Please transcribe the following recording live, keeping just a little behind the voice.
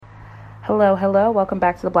Hello, hello. Welcome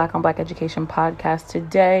back to the Black on Black Education podcast.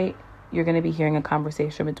 Today, you're going to be hearing a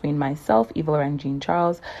conversation between myself, Eva Loren Jean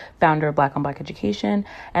Charles, founder of Black on Black Education,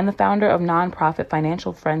 and the founder of nonprofit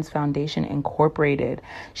Financial Friends Foundation Incorporated.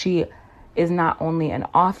 She is not only an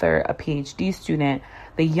author, a PhD student,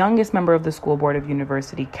 the youngest member of the school board of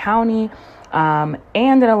University County, and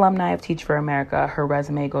an alumni of Teach for America. Her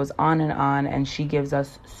resume goes on, and she gives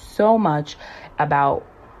us so much about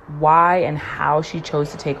why and how she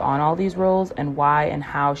chose to take on all these roles and why and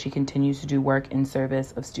how she continues to do work in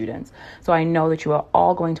service of students. So I know that you are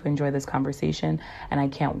all going to enjoy this conversation, and I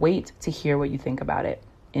can't wait to hear what you think about it.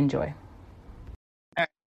 Enjoy.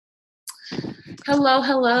 Hello.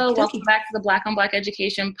 Welcome back to the Black on Black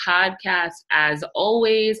Education podcast. As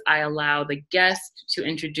always, I allow the guests to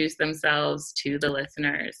introduce themselves to the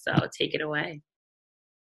listeners. So take it away.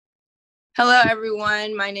 Hello,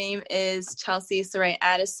 everyone. My name is Chelsea Saray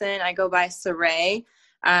Addison. I go by Saray.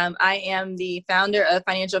 I am the founder of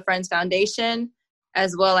Financial Friends Foundation,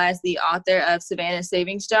 as well as the author of Savannah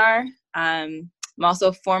Savings Jar. I'm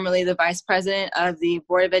also formerly the vice president of the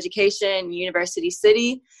Board of Education, University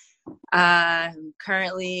City.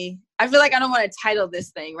 Currently, I feel like I don't want to title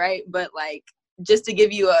this thing, right? But like, just to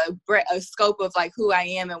give you a scope of like who I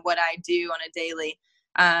am and what I do on a daily.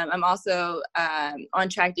 I'm also on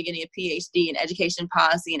track to getting a PhD in education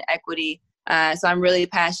policy and equity. So I'm really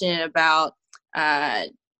passionate about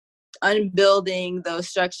unbuilding those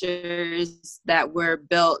structures that were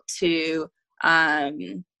built to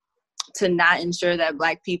not ensure that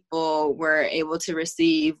Black people were able to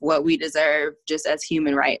receive what we deserve just as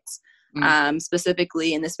human rights,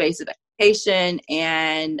 specifically in the space of education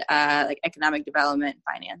and like economic development and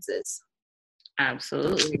finances.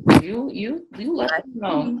 Absolutely. You let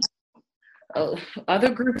them know. Other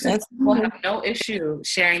groups will have no issue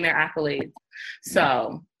sharing their accolades.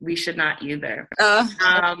 So we should not either. So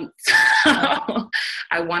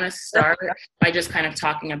I want to start by just kind of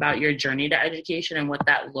talking about your journey to education and what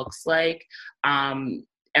that looks like, and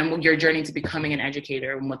your journey to becoming an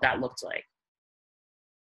educator and what that looked like.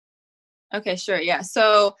 Okay, sure. Yeah.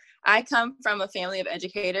 So I come from a family of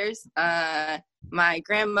educators. My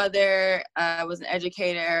grandmother was an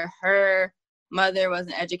educator. Her mother was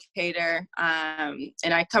an educator. And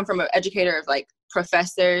I come from an educator of like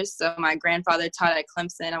professors. So my grandfather taught at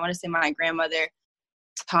Clemson. I want to say my grandmother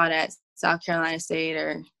taught at South Carolina State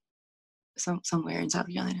or somewhere in South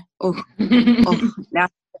Carolina. Now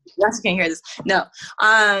you can't hear this. No.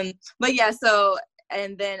 But yeah, so.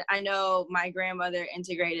 And then I know my grandmother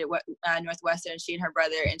integrated Northwestern. She and her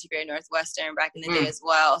brother integrated Northwestern back in the day as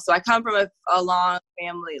well. So I come from a long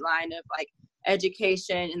family line of like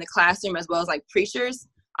education in the classroom as well as like preachers.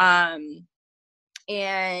 And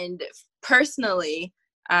personally,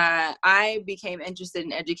 I became interested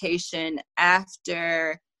in education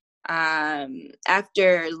after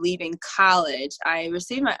leaving college. I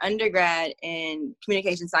received my undergrad in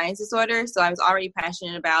communication science disorder. So I was already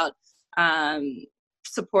passionate about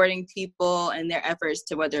supporting people and their efforts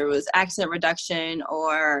to whether it was accent reduction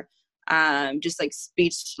or just like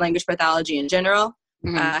speech language pathology in general.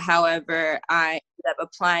 However, I ended up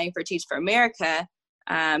applying for Teach for America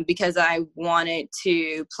because I wanted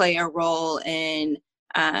to play a role in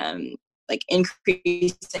like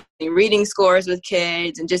increasing reading scores with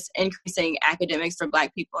kids and just increasing academics for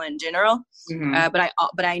Black people in general.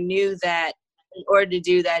 But I knew that in order to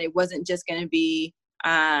do that, it wasn't just going to be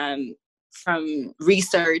from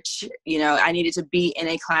research. You know, I needed to be in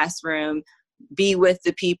a classroom, be with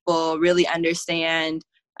the people, really understand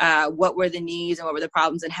what were the needs and what were the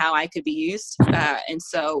problems and how I could be used. And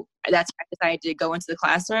so that's why I decided to go into the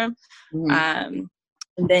classroom. And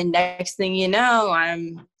then next thing you know,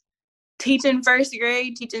 I'm teaching first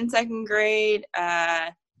grade, teaching second grade.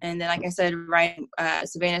 And then, like I said, writing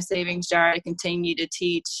Savannah Savings Jar to continue to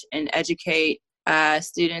teach and educate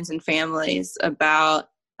students and families about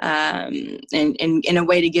and in a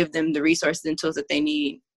way to give them the resources and tools that they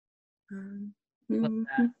need.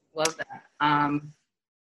 Love that.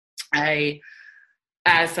 I,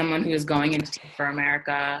 as someone who is going into Teach for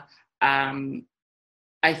America,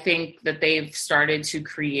 I think that they've started to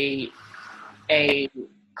create a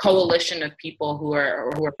coalition of people who are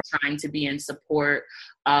trying to be in support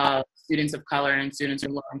of students of color and students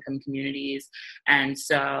in low-income communities. And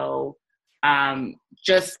so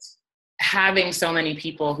just having so many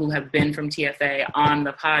people who have been from TFA on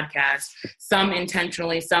the podcast, some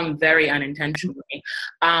intentionally, some very unintentionally,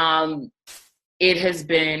 it has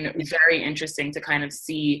been very interesting to kind of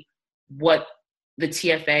see what the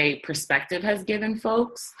TFA perspective has given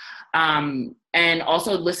folks. and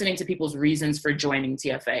also listening to people's reasons for joining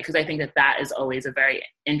TFA, because I think that is always a very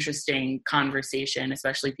interesting conversation,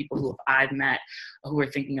 especially people who I've met who are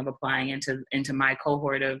thinking of applying into my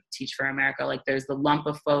cohort of Teach for America. Like, there's the lump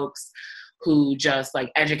of folks who just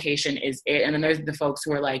like education is it, and then there's the folks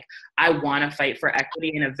who are like, I want to fight for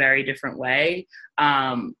equity in a very different way,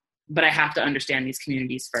 but I have to understand these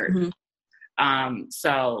communities first. Mm-hmm.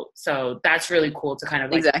 So that's really cool to kind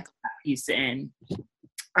of like exactly. put that piece in.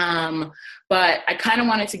 But I kind of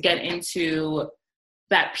wanted to get into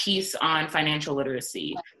that piece on financial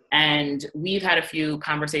literacy. And we've had a few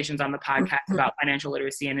conversations on the podcast about financial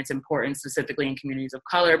literacy and its importance specifically in communities of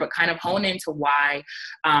color, but kind of hone into why,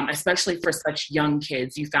 especially for such young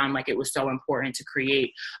kids, you found like it was so important to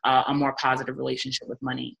create a more positive relationship with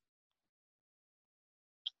money.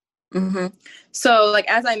 Mm-hmm. So, like,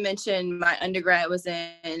 as I mentioned, my undergrad was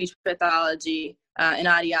in speech pathology and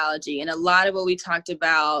audiology. And a lot of what we talked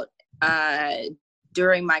about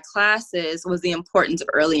during my classes was the importance of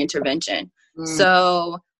early intervention.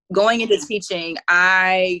 So going into teaching,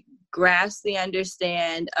 I grasped the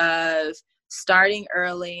understand of starting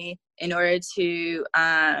early in order to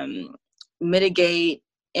mitigate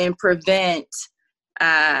and prevent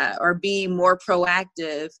or be more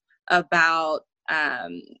proactive about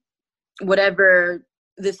whatever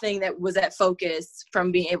the thing that was at focus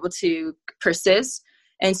from being able to persist.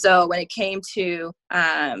 And so when it came to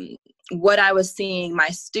what I was seeing my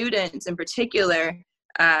students in particular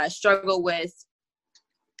struggle with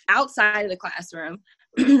outside of the classroom,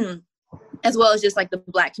 as well as just like the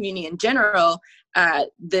Black community in general,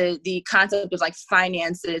 the concept of like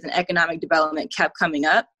finances and economic development kept coming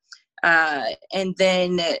up. And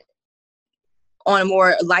then on a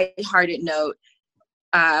more lighthearted note,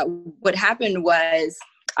 what happened was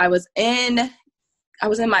I was in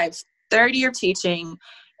my third year of teaching,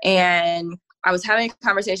 and I was having a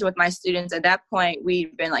conversation with my students. At that point,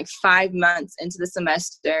 we'd been like 5 months into the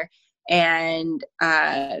semester, and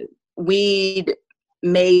we'd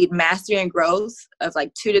made mastery and growth of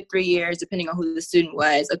like 2 to 3 years, depending on who the student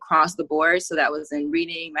was, across the board. So that was in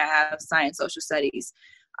reading, math, science, social studies.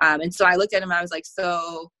 And so I looked at them and I was like,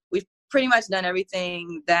 so we've pretty much done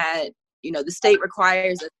everything that, you know, the state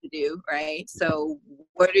requires us to do, right? So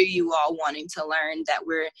what are you all wanting to learn that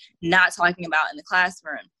we're not talking about in the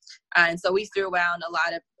classroom? And so we threw around a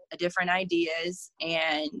lot of different ideas,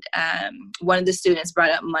 and one of the students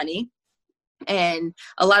brought up money. And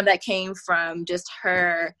a lot of that came from just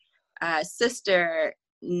her sister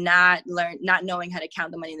not knowing how to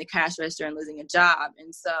count the money in the cash register and losing a job.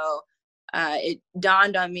 And so it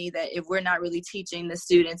dawned on me that if we're not really teaching the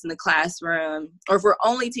students in the classroom, or if we're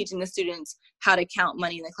only teaching the students how to count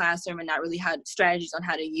money in the classroom and not really strategies on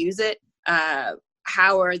how to use it,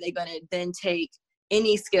 how are they going to then take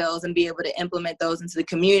any skills and be able to implement those into the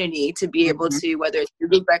community to be able to, whether it's through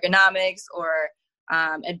group economics or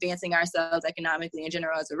advancing ourselves economically in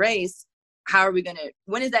general as a race,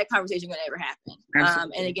 when is that conversation going to ever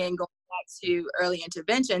happen? And again, going back to early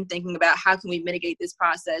intervention, thinking about how can we mitigate this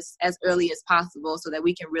process as early as possible so that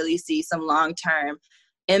we can really see some long-term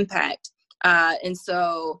impact. And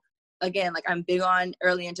so, again, like, I'm big on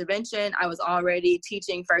early intervention. I was already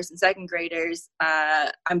teaching first and second graders.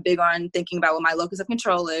 I'm big on thinking about what my locus of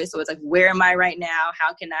control is. So it's like, where am I right now?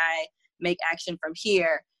 How can I make action from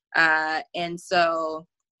here? And so,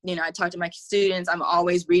 you know, I talk to my students. I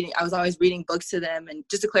was always reading books to them. And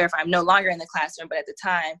just to clarify, I'm no longer in the classroom, but at the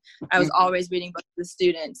time I was always reading books to the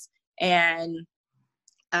students. And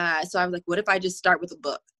so I was like, what if I just start with a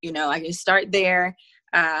book? You know, I can start there.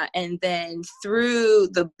 And then through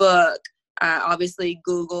the book, obviously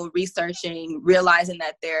Google, researching, realizing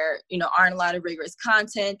that there, you know, aren't a lot of rigorous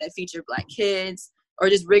content that feature Black kids, or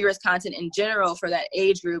just rigorous content in general for that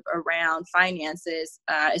age group around finances,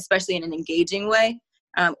 especially in an engaging way,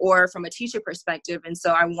 or from a teacher perspective. And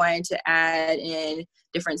so I wanted to add in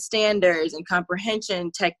different standards and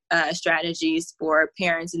comprehension tech strategies for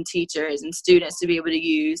parents and teachers and students to be able to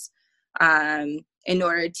use in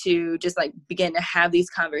order to just like begin to have these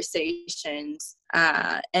conversations.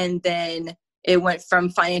 And then it went from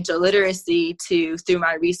financial literacy to, through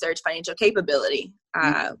my research, financial capability,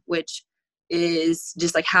 which is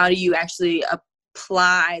just like, how do you actually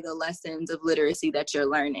apply the lessons of literacy that you're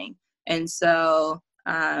learning? And so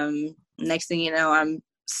next thing you know, I'm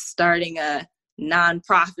starting a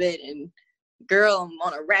nonprofit, and girl,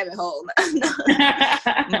 I'm on a rabbit hole.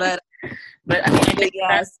 but I mean,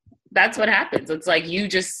 yes. That's what happens. It's like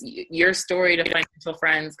your story to Financial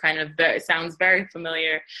Friends kind of sounds very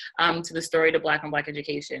familiar to the story to Black on Black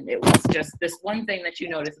education. It was just this one thing that you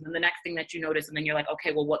notice, and then the next thing that you notice, and then you're like,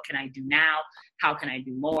 okay, well, what can I do now? How can I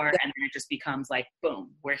do more? And then it just becomes like,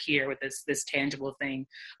 boom, we're here with this tangible thing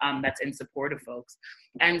that's in support of folks.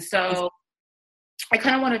 And so I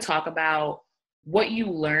kind of want to talk about what you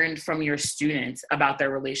learned from your students about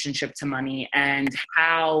their relationship to money, and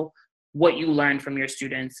how what you learned from your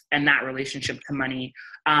students and that relationship to money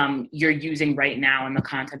you're using right now in the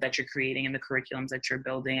content that you're creating and the curriculums that you're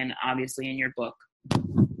building, and obviously in your book.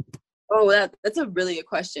 Oh, that's a really good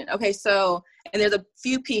question. Okay, so, and there's a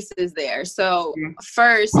few pieces there. So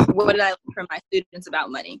first, what did I learn from my students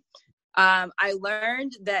about money? I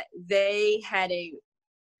learned that they had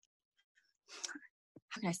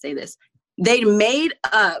how can I say this? They made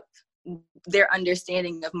up their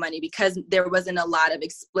understanding of money because there wasn't a lot of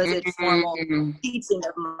explicit formal teaching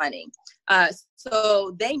of money.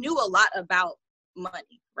 So they knew a lot about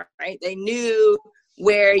money, right? They knew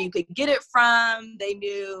where you could get it from. They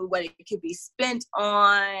knew what it could be spent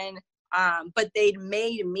on. But they'd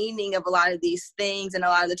made meaning of a lot of these things and a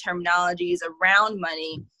lot of the terminologies around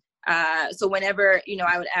money. So whenever,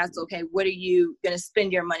 I would ask, okay, what are you going to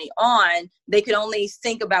spend your money on? They could only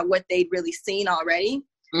think about what they'd really seen already.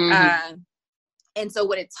 And so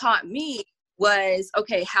what it taught me was,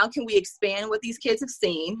 okay, how can we expand what these kids have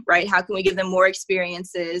seen, right? How can we give them more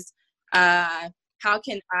experiences? How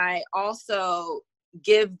can I also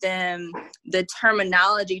give them the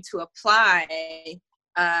terminology to apply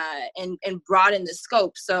and broaden the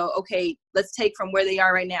scope? So, okay, let's take from where they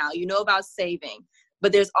are right now. You know about saving.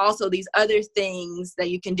 But there's also these other things that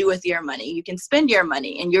you can do with your money. You can spend your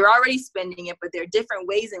money, and you're already spending it, but there are different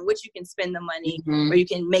ways in which you can spend the money where you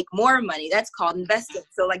can make more money. That's called investing.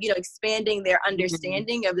 So expanding their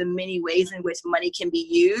understanding of the many ways in which money can be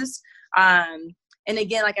used. And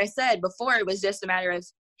again, like I said before, it was just a matter of,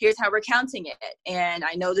 here's how we're counting it. And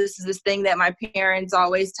I know this is this thing that my parents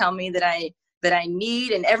always tell me that I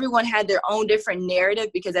need, and everyone had their own different narrative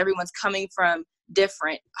because everyone's coming from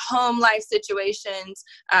different home life situations.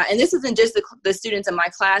 And this isn't just the students in my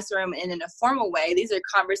classroom and in a formal way. These are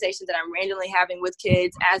conversations that I'm randomly having with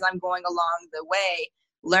kids as I'm going along the way,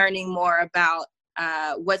 learning more about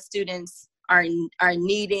what students are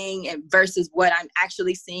needing and versus what I'm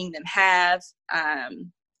actually seeing them have.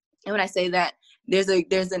 And when I say that, there's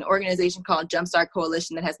an organization called Jumpstart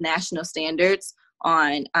Coalition that has national standards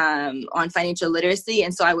on financial literacy.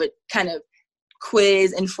 And so I would kind of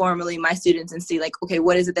quiz informally my students and see okay,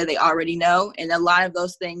 what is it that they already know? And a lot of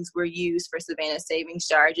those things were used for Savannah Savings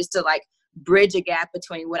Jar, just to bridge a gap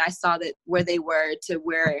between what I saw that where they were to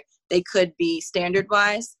where they could be standard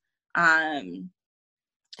wise.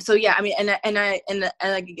 So yeah, I mean, and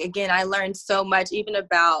again, I learned so much even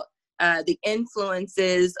about the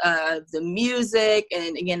influences of the music,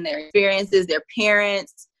 and again, their experiences, their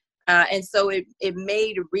parents. And so it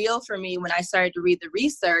made real for me when I started to read the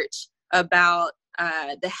research about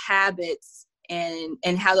the habits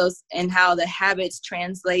and how the habits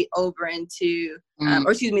translate over into, the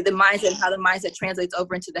mindset, how the mindset translates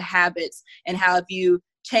over into the habits, and how if you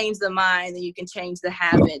change the mind, then you can change the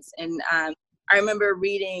habits. And I remember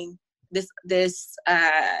reading this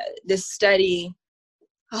study.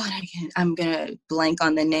 Oh, and I'm gonna blank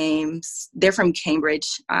on the names. They're from Cambridge.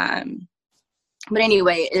 But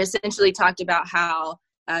anyway, it essentially talked about how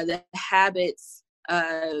the habits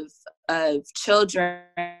of children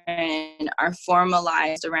are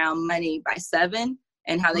formalized around money by 7,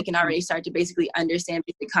 and how they can already start to basically understand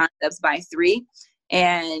basic concepts by 3.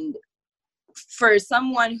 And for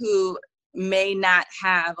someone who may not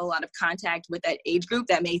have a lot of contact with that age group,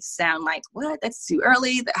 that may sound like, what, that's too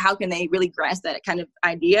early. How can they really grasp that kind of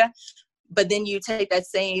idea? But then you take that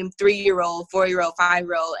same 3-year-old, 4-year-old,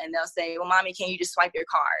 5-year-old, and they'll say, well, mommy, can you just swipe your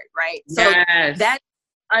card, right? So that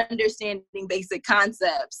understanding basic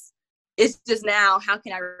concepts, it's just now, how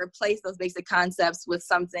can I replace those basic concepts with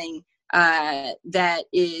something that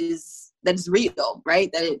is real, right?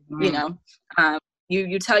 That it,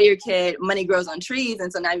 you tell your kid money grows on trees,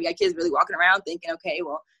 and so now you got kids really walking around thinking, okay,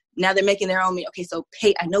 well, now they're making their own. Okay, so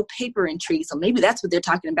I know paper and trees, so maybe that's what they're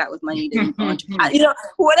talking about with money.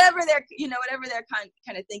 Whatever they're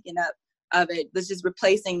kind of thinking of it. Let's just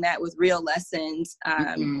replacing that with real lessons.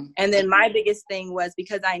 And then my biggest thing was,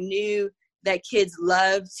 because I knew that kids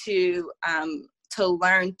love to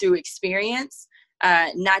learn through experience,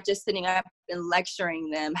 not just sitting up and lecturing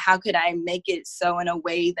them. How could I make it so in a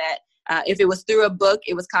way that if it was through a book,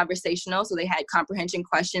 it was conversational, so they had comprehension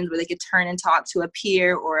questions where they could turn and talk to a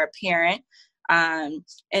peer or a parent. And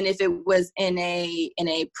if it was in a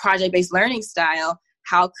project-based learning style,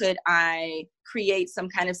 how could I create some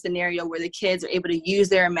kind of scenario where the kids are able to use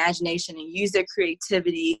their imagination and use their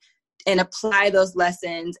creativity and apply those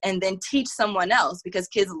lessons and then teach someone else, because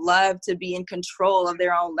kids love to be in control of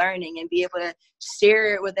their own learning and be able to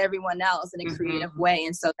share it with everyone else in a creative way.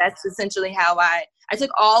 And so that's essentially how I took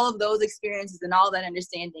all of those experiences and all that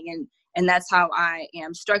understanding, and that's how I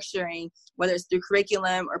am structuring, whether it's through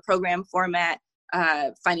curriculum or program format,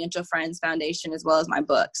 Financial Friends Foundation, as well as my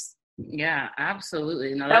books. Yeah,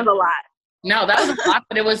 absolutely. No, that was a lot. No, that was a lot,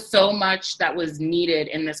 but it was so much that was needed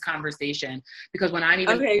in this conversation, because when I'm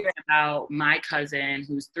even thinking about my cousin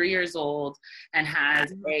who's 3 years old and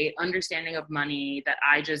has a understanding of money that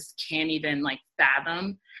I just can't even like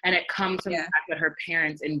fathom. And it comes from the fact that her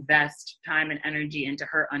parents invest time and energy into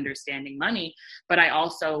her understanding money. But I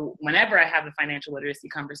also, whenever I have a financial literacy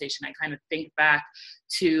conversation, I kind of think back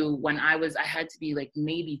to when I had to be like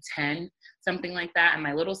maybe 10, something like that. And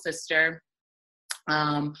my little sister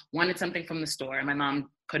wanted something from the store, and my mom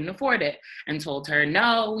couldn't afford it and told her,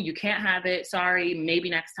 no, you can't have it. Sorry, maybe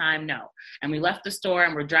next time, no. And we left the store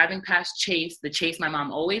and we're driving past Chase, the Chase my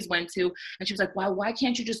mom always went to. And she was like, why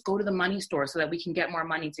can't you just go to the money store so that we can get more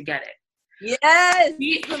money to get it? Yes,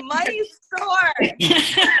 the money store.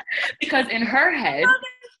 Because in her head,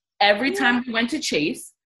 every time we went to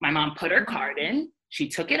Chase, my mom put her card in, she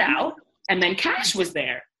took it out, and then cash was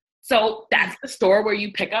there. So that's the store where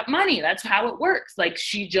you pick up money. That's how it works. Like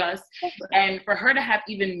and for her to have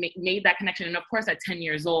even made that connection. And of course at 10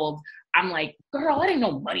 years old, I'm like, girl, I didn't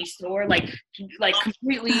know money store. Like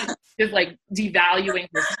completely just like devaluing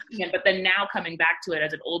her statement. But then now coming back to it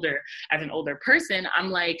as an older person,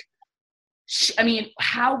 I'm like,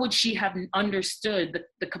 how would she have understood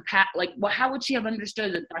how would she have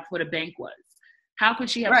understood that that's what a bank was? How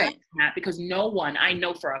could she have done that? Because I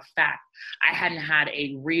know for a fact, I hadn't had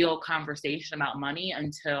a real conversation about money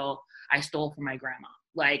until I stole from my grandma.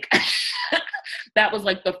 Like, that was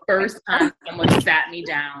like the first time someone sat me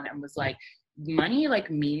down and was like, money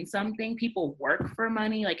like means something. People work for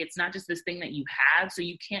money. Like, it's not just this thing that you have, so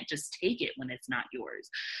you can't just take it when it's not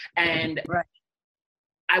yours. And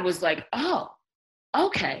I was like, oh,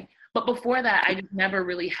 okay. But before that, I just never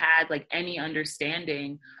really had like any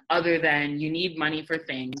understanding other than you need money for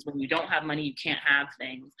things. When you don't have money, you can't have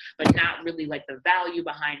things, but not really like the value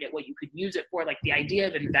behind it, what you could use it for. Like the idea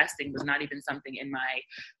of investing was not even something in my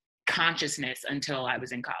consciousness until I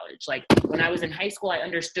was in college. Like when I was in high school, I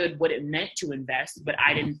understood what it meant to invest, but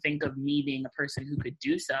I didn't think of me being a person who could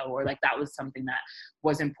do so, or like that was something that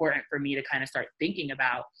was important for me to kind of start thinking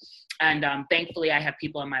about. And thankfully, I have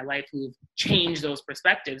people in my life who've changed those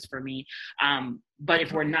perspectives for me. But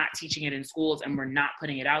if we're not teaching it in schools and we're not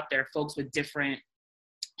putting it out there, folks with different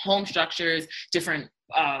home structures, different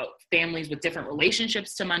families with different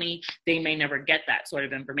relationships to money, they may never get that sort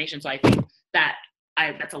of information. So I think that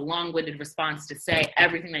that's a long-winded response to say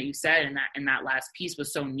everything that you said in that last piece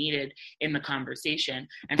was so needed in the conversation.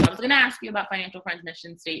 And so I was going to ask you about Financial Friends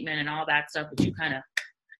mission statement and all that stuff, but you kind of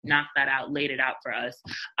knocked that out, laid it out for us.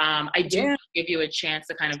 I do give you a chance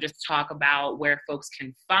to kind of just talk about where folks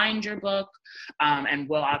can find your book. And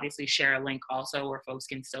we'll obviously share a link also where folks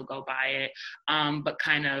can still go buy it. But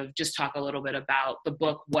kind of just talk a little bit about the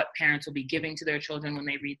book, what parents will be giving to their children when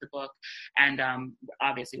they read the book, and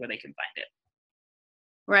obviously where they can find it.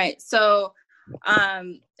 Right. So,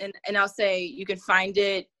 and I'll say you can find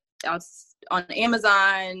it on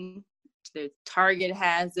Amazon. The Target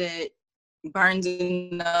has it. Barnes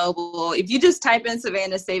and Noble. If you just type in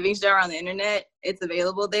Savannah Savings Jar on the internet, it's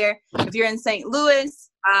available there. If you're in St. Louis,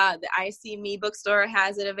 the I See Me bookstore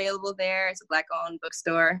has it available there. It's a Black-owned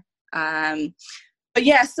bookstore. But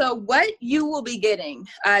yeah, so what you will be getting,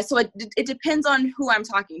 so it depends on who I'm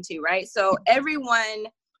talking to, right? So everyone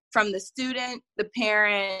from the student, the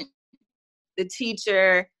parent, the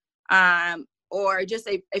teacher, or just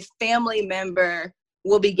a family member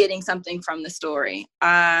will be getting something from the story.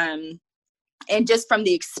 And just from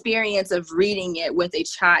the experience of reading it with a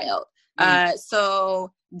child.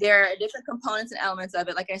 So there are different components and elements of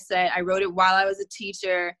it. Like I said, I wrote it while I was a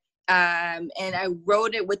teacher, and I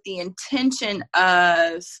wrote it with the intention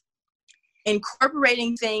of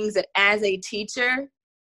incorporating things that as a teacher,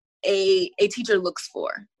 a teacher looks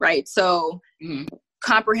for, right? So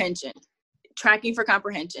comprehension, tracking for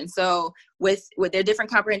comprehension. So with their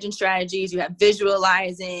different comprehension strategies, you have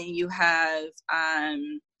visualizing, you have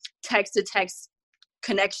text-to-text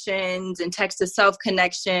connections and text-to-self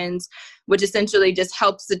connections, which essentially just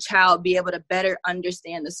helps the child be able to better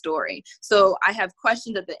understand the story. So I have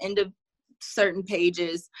questions at the end of certain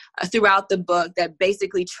pages throughout the book that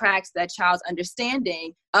basically tracks that child's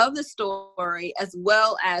understanding of the story as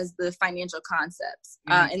well as the financial concepts.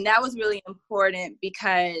 And that was really important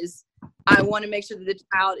because I want to make sure that the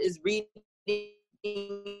child is reading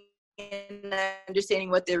and understanding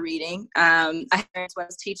what they're reading. I had parents when I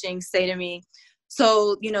was teaching say to me,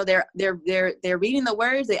 so, they're reading the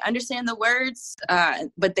words, they understand the words,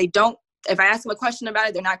 but they don't, if I ask them a question about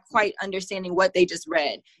it, they're not quite understanding what they just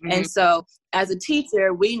read. Mm-hmm. And so as a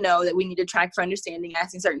teacher, we know that we need to track for understanding,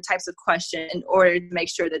 asking certain types of questions in order to make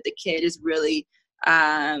sure that the kid is really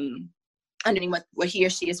understanding what he or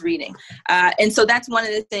she is reading. And so that's one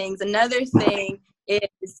of the things. Another thing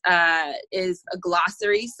is a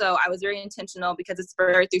glossary. So I was very intentional because it's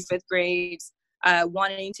for 3rd through 5th grades,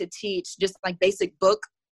 wanting to teach just like basic book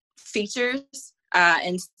features.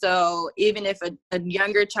 And so even if a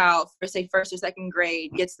younger child, for say 1st or 2nd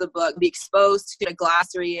grade, gets the book, be exposed to a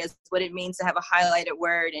glossary is what it means to have a highlighted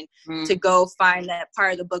word and to go find that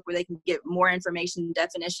part of the book where they can get more information,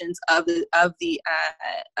 definitions of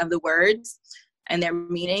the words and their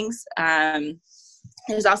meanings.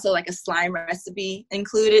 There's also like a slime recipe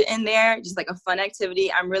included in there, just like a fun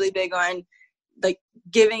activity. I'm really big on like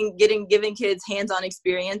giving kids hands-on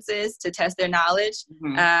experiences to test their knowledge.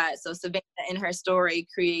 Mm-hmm. So Savannah in her story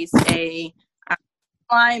creates a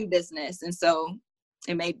slime business, and so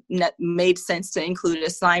it made sense to include a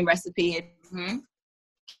slime recipe. Mm-hmm.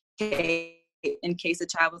 In case a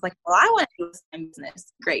child was like, well, I want to do a slime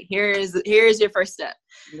business. Great. Here's your first step.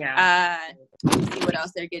 Yeah. Let's see what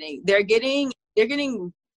else they're getting. They're getting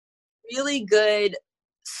really good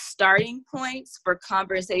starting points for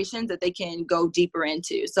conversations that they can go deeper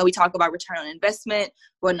into. So we talk about return on investment,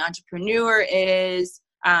 what an entrepreneur is.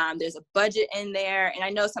 There's a budget in there. And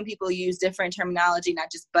I know some people use different terminology,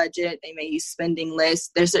 not just budget. They may use spending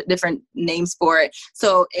list. There's different names for it.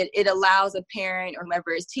 So it allows a parent or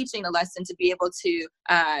whoever is teaching the lesson to be able to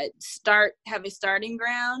have a starting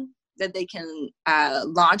ground that they can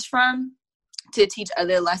launch from to teach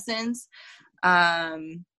other lessons.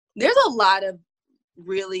 There's a lot of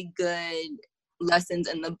really good lessons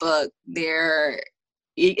in the book.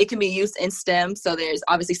 It can be used in STEM, so there's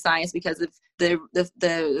obviously science because of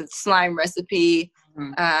the slime recipe.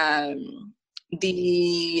 Mm-hmm.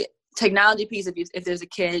 The technology piece, if there's a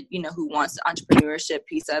kid who wants the entrepreneurship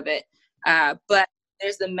piece of it, but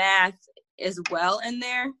there's the math as well in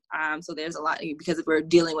there. So there's a lot because if we're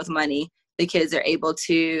dealing with money, the kids are able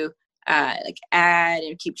to like add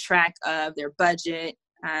and keep track of their budget.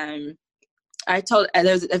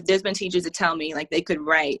 There's been teachers that tell me like they could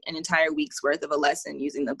write an entire week's worth of a lesson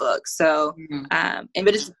using the book. So, but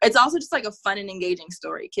it's also just like a fun and engaging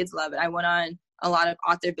story. Kids love it. I went on a lot of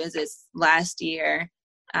author visits last year,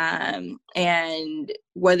 and I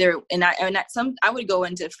would go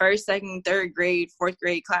into 1st, 2nd, 3rd grade, 4th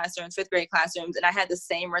grade classrooms, 5th grade classrooms, and I had the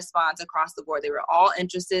same response across the board. They were all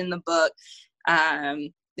interested in the book.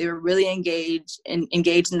 They were really engaged in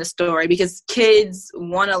the story because kids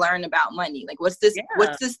want to learn about money. Like, what's this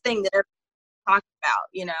thing that they're talking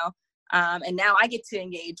about, and now I get to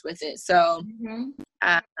engage with it. So,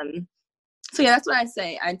 so yeah, that's what I'd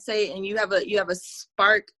say, and you have a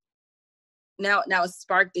spark now a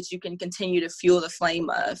spark that you can continue to fuel the flame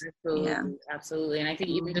of. Absolutely. Yeah. Absolutely. And I think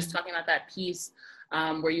even just talking about that piece,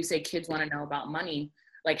 where you say kids want to know about money,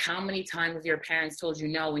 like how many times have your parents told you,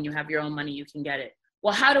 no, when you have your own money, you can get it?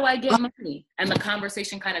 Well, how do I get money? And the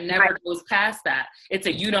conversation kind of never goes past that. It's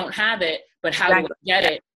you don't have it, but how do I get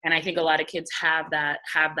it? And I think a lot of kids have that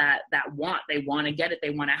want. They want to get it. They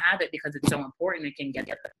want to have it because it's so important. It can get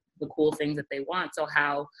the cool things that they want. So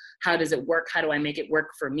how does it work? How do I make it work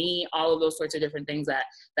for me? All of those sorts of different things that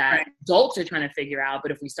adults are trying to figure out.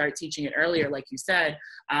 But if we start teaching it earlier, like you said,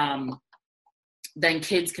 then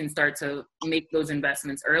kids can start to make those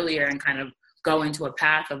investments earlier and kind of go into a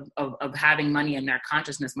path of having money in their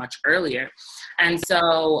consciousness much earlier. And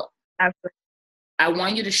so I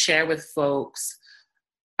want you to share with folks,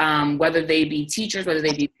 whether they be teachers, whether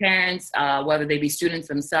they be parents, whether they be students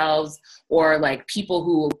themselves, or like people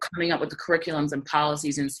who are coming up with the curriculums and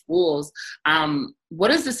policies in schools,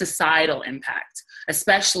 what is the societal impact,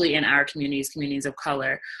 especially in our communities of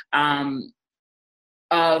color,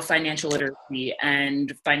 of financial literacy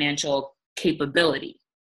and financial capability?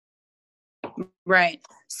 Right.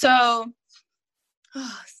 So,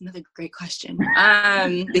 it's another great question.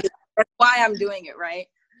 Because that's why I'm doing it, right?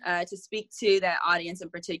 To speak to that audience in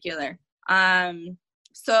particular.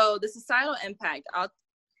 So the societal impact,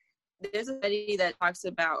 there's a study that talks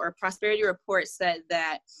about, or Prosperity Report said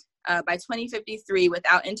that by 2053,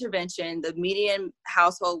 without intervention, the median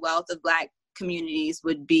household wealth of Black communities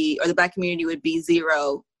would be, or the Black community would be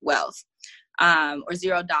zero wealth. or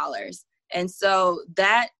 $0. And so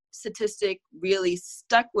that statistic really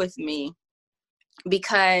stuck with me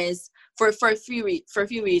because for a few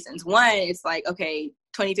reasons. One, it's like, okay,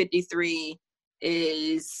 2053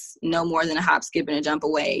 is no more than a hop, skip, and a jump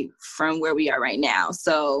away from where we are right now.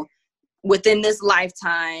 So within this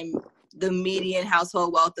lifetime, the median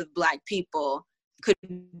household wealth of Black people could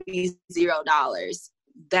be $0.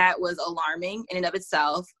 That was alarming in and of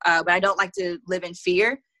itself, but I don't like to live in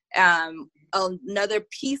fear. Another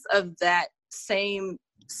piece of that same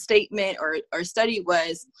statement or study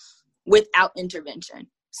was without intervention.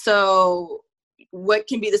 So what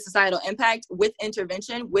can be the societal impact? With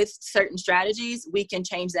intervention, with certain strategies, we can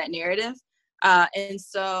change that narrative. And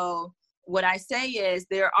so what I say is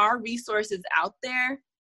there are resources out there.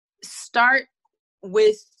 Start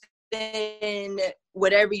within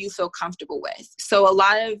whatever you feel comfortable with. So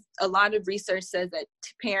a lot of research says that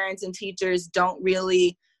parents and teachers don't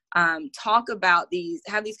really have these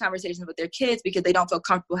conversations with their kids because they don't feel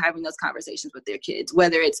comfortable having those conversations with their kids,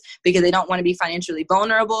 whether it's because they don't want to be financially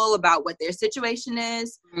vulnerable about what their situation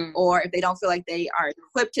is, or if they don't feel like they are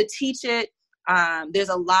equipped to teach it. There's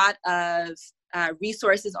a lot of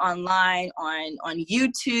resources online on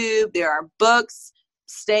YouTube. There are books.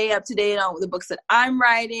 Stay up to date on the books that I'm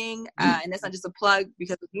writing. And that's not just a plug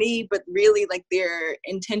because of me, but really like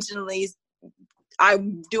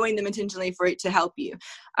I'm doing them intentionally for it to help you.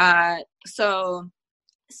 So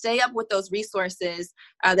stay up with those resources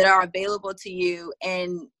that are available to you,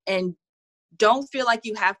 and don't feel like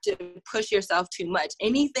you have to push yourself too much.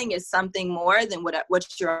 Anything is something more than what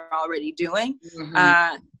you're already doing.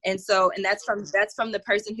 And that's from the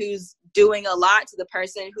person who's doing a lot to the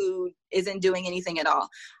person who isn't doing anything at all.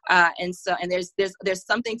 And there's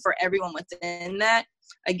something for everyone within that.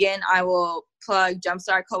 Again, I will plug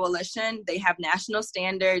Jumpstart Coalition. They have national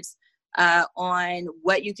standards on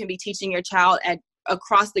what you can be teaching your child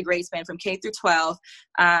across the grade span from K through 12.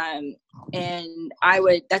 And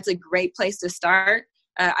that's a great place to start.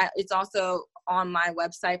 It's also on my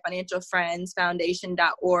website,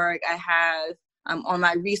 financialfriendsfoundation.org. I have on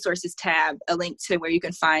my resources tab a link to where you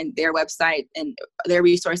can find their website and their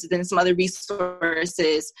resources and some other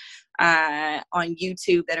resources on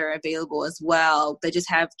YouTube that are available as well. They just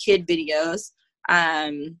have kid videos.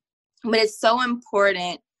 But it's so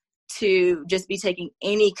important to just be taking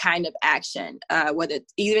any kind of action, whether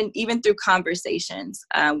it's even through conversations,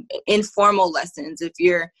 informal lessons. If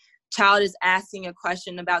your child is asking a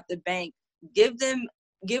question about the bank, give them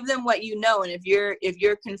what you know. And if you're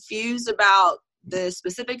confused about the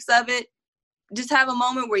specifics of it, just have a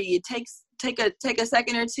moment where you take a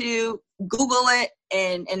second or two, Google it,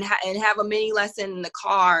 and have a mini lesson in the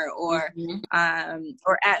car or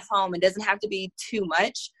at home. It doesn't have to be too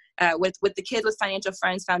much. With the Kids with Financial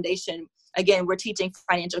Friends Foundation, again, we're teaching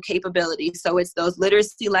financial capability. So it's those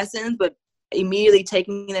literacy lessons, but immediately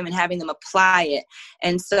taking them and having them apply it.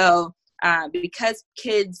 And so because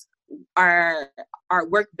kids are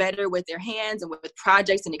work better with their hands and with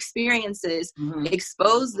projects and experiences,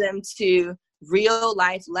 expose them to real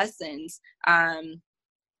life lessons.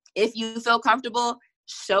 If you feel comfortable,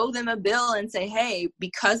 show them a bill and say, hey,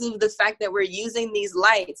 because of the fact that we're using these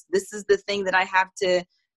lights, this is the thing that I have to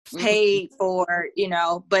pay for,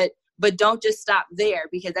 but don't just stop there,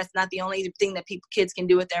 because that's not the only thing that kids can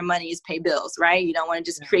do with their money is pay bills, right? You don't want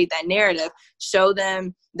to just create that narrative. Show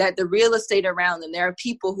them that the real estate around them, there are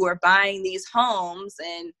people who are buying these homes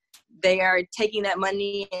and they are taking that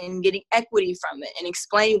money and getting equity from it, and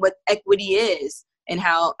explain what equity is and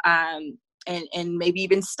how, and maybe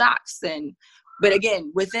even stocks. But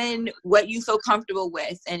again, within what you feel comfortable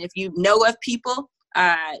with. And if you know of people,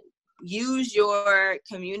 use your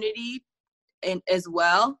community as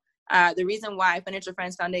well. The reason why Financial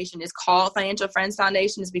Friends Foundation is called Financial Friends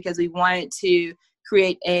Foundation is because we wanted to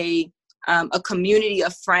create a community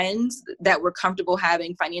of friends that were comfortable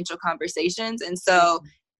having financial conversations. And so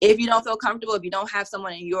if you don't feel comfortable, if you don't have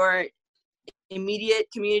someone in your immediate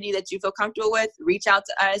community that you feel comfortable with, reach out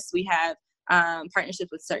to us. We have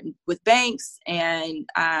partnerships with banks and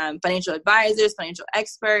financial advisors, financial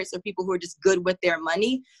experts, or people who are just good with their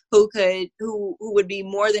money, who would be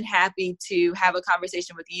more than happy to have a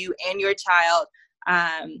conversation with you and your child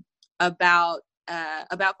about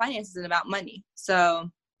finances and about money. So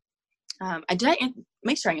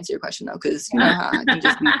make sure I answer your question though, because you know how I can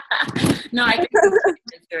just be. No, I can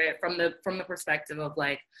answer it from the perspective of,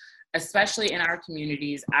 like, especially in our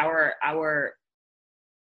communities, our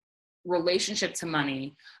relationship to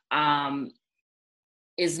money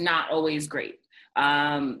is not always great.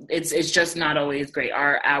 It's just not always great.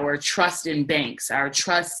 Our trust in banks, our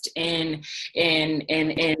trust in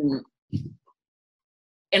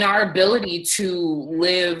in our ability to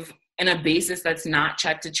live in a basis that's not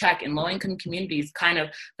check to check. In low-income communities, kind of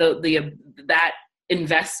that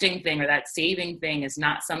investing thing or that saving thing is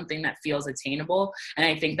not something that feels attainable. And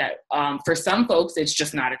I think that for some folks, it's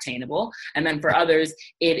just not attainable. And then for others,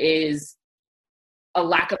 it is a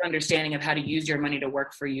lack of understanding of how to use your money to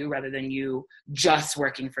work for you rather than you just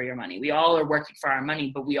working for your money. We all are working for our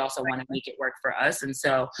money, but we also want to make it work for us. And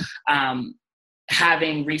so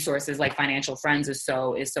having resources like Financial Friends is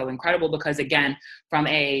so incredible, because again, from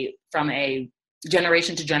a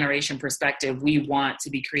generation to generation perspective, we want to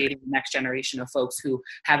be creating the next generation of folks who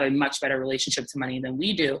have a much better relationship to money than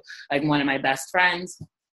we do. Like one of my best friends,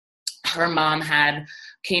 her mom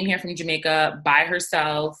came here from Jamaica by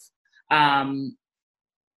herself,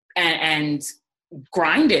 and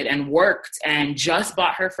grinded and worked and just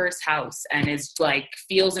bought her first house and is like,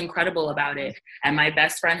 feels incredible about it. And my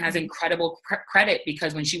best friend has incredible credit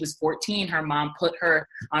because when she was 14, her mom put her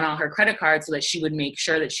on all her credit cards so that she would make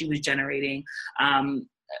sure that she was generating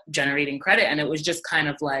credit. And it was just kind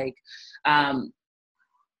of like,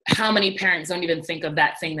 how many parents don't even think of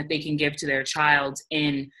that thing that they can give to their child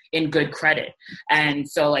in good credit? And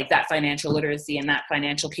so like that financial literacy and that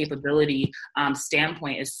financial capability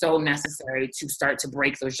standpoint is so necessary to start to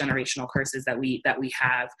break those generational curses that we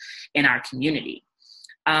have in our community.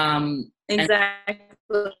 Exactly.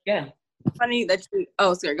 Yeah. Funny that sorry,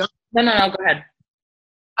 go. No, go ahead.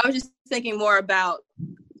 I was just thinking more about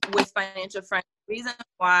with Financial Friends, the reason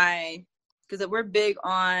why, because we're big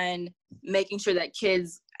on making sure that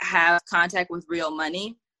kids have contact with real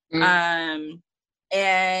money. And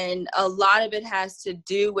a lot of it has to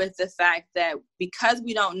do with the fact that because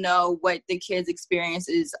we don't know what the kids'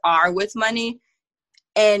 experiences are with money,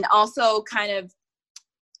 and also kind of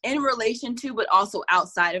in relation to, but also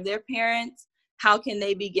outside of their parents, how can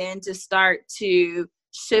they begin to start to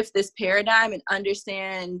shift this paradigm and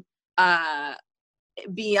understand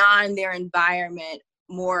beyond their environment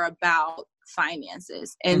more about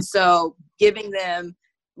finances. And so giving them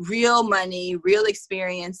real money, real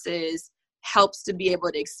experiences helps to be able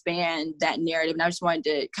to expand that narrative. And I just wanted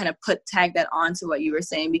to kind of tag that onto what you were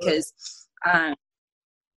saying, because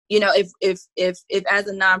if as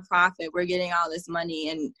a nonprofit we're getting all this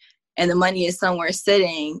money and the money is somewhere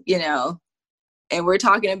sitting, and we're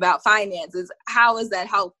talking about finances, how is that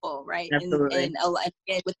helpful, right? Absolutely. And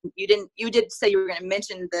you did say you were going to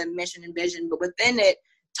mention the mission and vision, but within it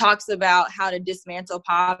talks about how to dismantle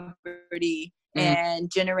poverty and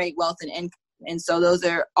generate wealth and income. And so those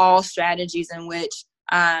are all strategies in which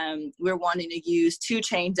we're wanting to use to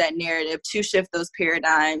change that narrative, to shift those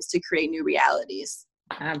paradigms, to create new realities.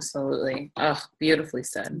 Absolutely. Oh, beautifully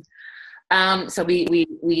said. So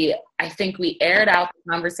I think we aired out the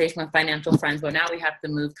conversation with Financial Friends, but now we have to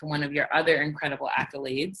move to one of your other incredible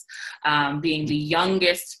accolades, being the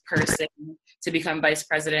youngest person to become vice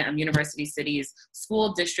president of University City's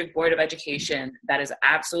School District Board of Education. That is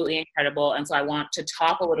absolutely incredible. And so I want to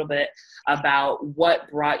talk a little bit about what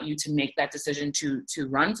brought you to make that decision to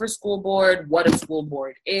run for school board, what a school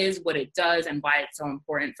board is, what it does, and why it's so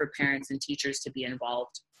important for parents and teachers to be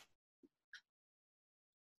involved.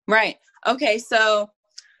 Right. Okay. I'll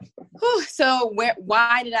start with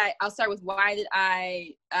why did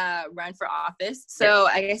I run for office? So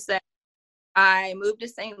like I said, I moved to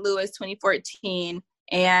St. Louis 2014,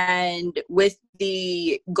 and with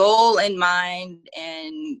the goal in mind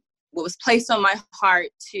and what was placed on my heart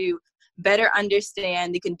to better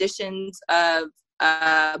understand the conditions of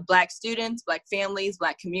Black students, Black families,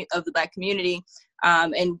 of the Black community.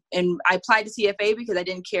 And I applied to CFA because I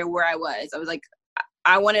didn't care where I was. I was like,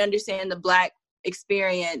 I want to understand the Black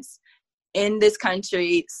experience in this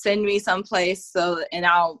country. Send me someplace and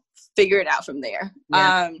I'll figure it out from there.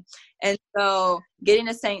 Yeah. And so getting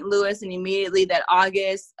to St. Louis and immediately that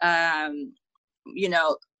August,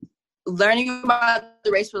 learning about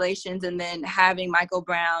the race relations and then having Michael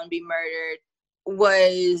Brown be murdered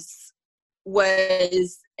was an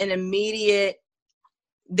immediate,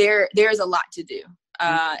 there's a lot to do.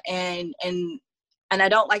 And I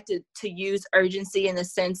don't like to use urgency in the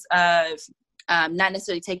sense of not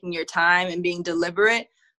necessarily taking your time and being deliberate,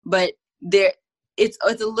 but it's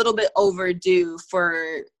a little bit overdue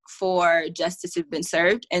for justice to have been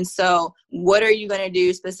served. And so what are you going to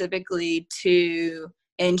do specifically to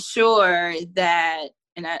ensure that,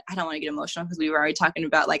 and I don't want to get emotional because we were already talking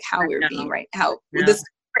about like how we're being, right? How this,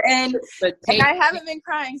 and I haven't been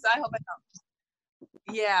crying, so I hope I don't.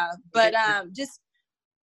 Yeah. But just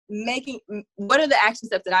what are the action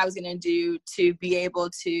steps that I was going to do to be able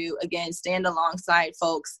to, again, stand alongside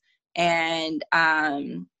folks and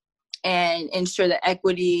ensure that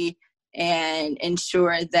equity and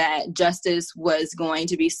ensure that justice was going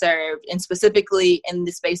to be served, and specifically in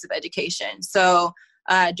the space of education. So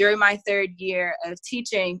during my third year of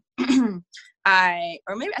teaching, I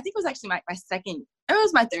think it was actually my second, it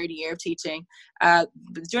was my third year of teaching.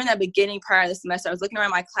 During that beginning part of the semester, I was looking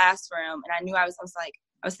around my classroom, and I knew I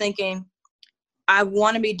was thinking, I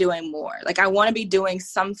want to be doing more. Like, I want to be doing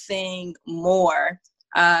something more,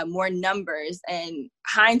 more numbers. And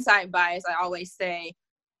hindsight bias, I always say,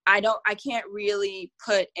 I can't really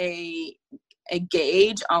put a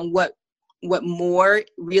gauge on what more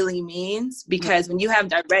really means, because when you have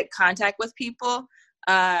direct contact with people,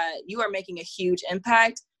 you are making a huge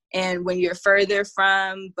impact. And when you're further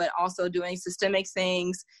from, but also doing systemic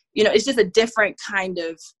things, it's just a different kind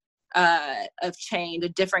of change, a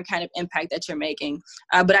different kind of impact that you're making.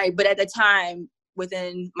 But at the time,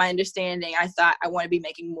 within my understanding, I thought I want to be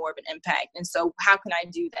making more of an impact. And so how can I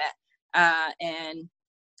do that? And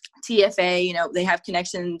TFA, they have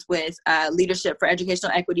connections with Leadership for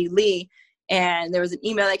Educational Equity, LEE. And there was an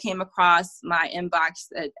email that came across my inbox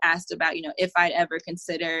that asked about, if I'd ever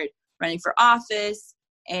considered running for office.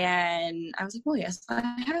 And I was like, well, yes, I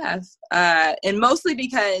have. And mostly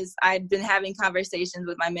because I'd been having conversations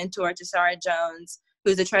with my mentor, Tashara Jones,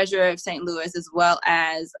 who's the treasurer of St. Louis, as well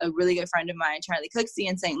as a really good friend of mine, Charlie Cooksey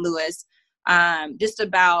in St. Louis, just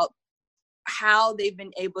about how they've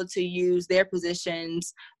been able to use their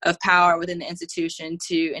positions of power within the institution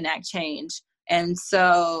to enact change. And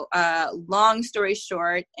so, long story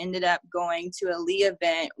short, ended up going to a LEE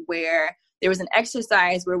event where there was an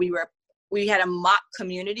exercise where we had a mock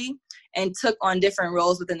community and took on different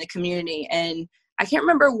roles within the community. And I can't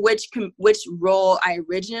remember which role I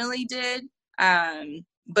originally did,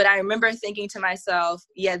 but I remember thinking to myself,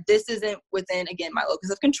 yeah, this isn't within, again, my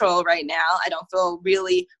locus of control right now. I don't feel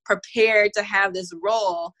really prepared to have this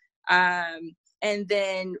role. And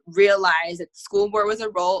then realized that the school board was a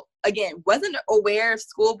role. Again, wasn't aware of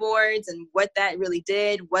school boards and what that really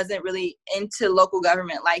did, wasn't really into local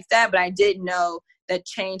government like that, but I did know that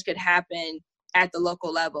change could happen at the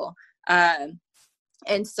local level. And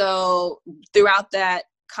so throughout that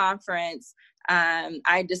conference,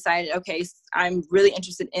 I decided, okay, I'm really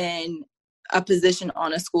interested in a position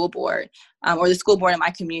on a school board, or the school board in my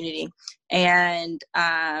community. And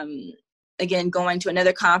again, going to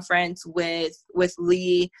another conference with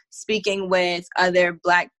LEE, speaking with other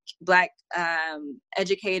Black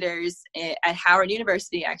educators at Howard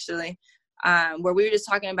University, actually, where we were just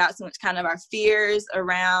talking about some kind of our fears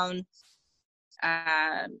around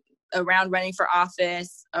running for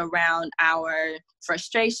office, around our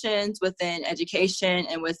frustrations within education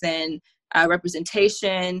and within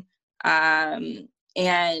representation.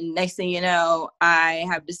 And next thing you know, I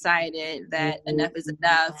have decided that enough is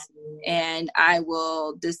enough, and I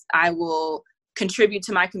will contribute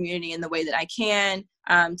to my community in the way that I can,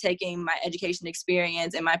 taking my education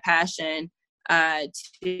experience and my passion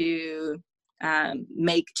to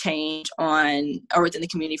make change on or within the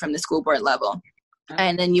community from the school board level.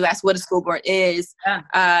 And then you asked what a school board is.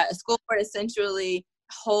 A school board essentially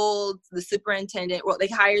holds the superintendent, well, they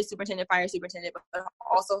hire superintendent, fire superintendent, but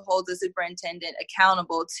also holds the superintendent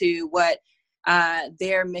accountable to what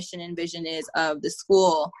their mission and vision is of the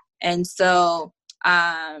school. And so,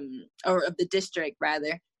 or of the district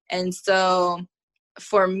rather. And so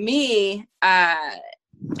for me,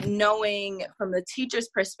 knowing from the teacher's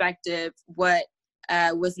perspective what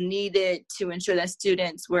was needed to ensure that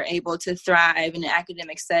students were able to thrive in an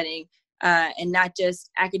academic setting, and not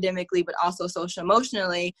just academically, but also social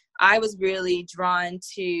emotionally, I was really drawn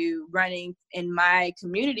to running in my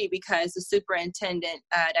community because the superintendent,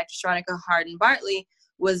 Dr. Sharonica Hardin-Bartley,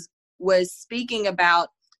 was speaking about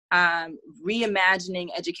reimagining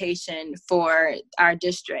education for our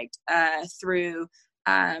district through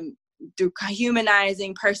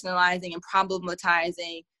humanizing, personalizing, and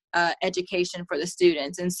problematizing education for the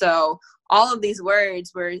students. And so all of these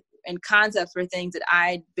words and concepts were things that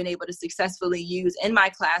I'd been able to successfully use in my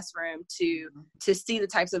classroom to see the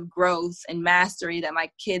types of growth and mastery that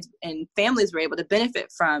my kids and families were able to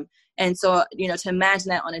benefit from. And so, to imagine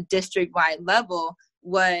that on a district-wide level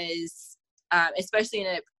was, especially in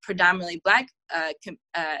a predominantly Black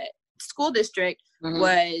school district,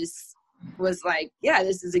 was like, yeah,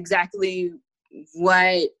 this is exactly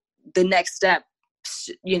what the next step,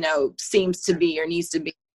 seems to be or needs to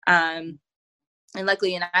be. And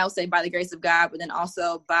luckily, and I'll say by the grace of God, but then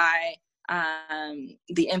also by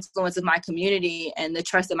the influence of my community and the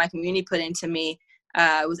trust that my community put into me,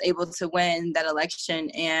 was able to win that election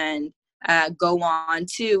and go on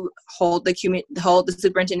to hold the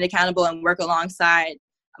superintendent accountable and work alongside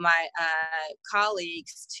my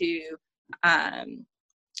colleagues to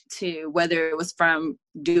to whether it was from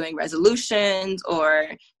doing resolutions or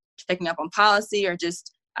checking up on policy or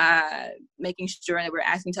just making sure that we're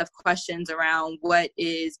asking tough questions around what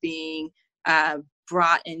is being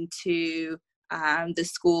brought into the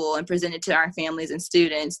school and presented to our families and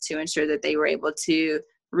students to ensure that they were able to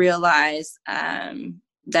realize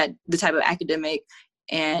that the type of academic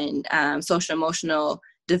and social emotional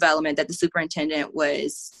development that the superintendent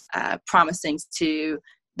was promising to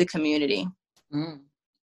the community.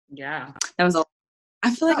 Yeah. That was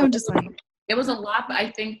I feel like I'm just like, it was a lot, but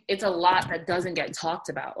I think it's a lot that doesn't get talked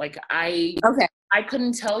about. Like I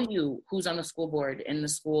couldn't tell you who's on the school board in the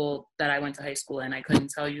school that I went to high school in. I couldn't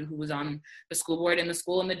tell you who was on the school board in the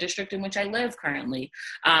school in the district in which I live currently.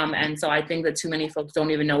 And so I think that too many folks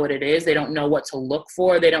don't even know what it is. They don't know what to look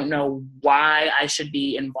for. They don't know why I should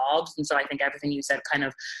be involved. And so I think everything you said kind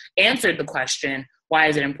of answered the question, why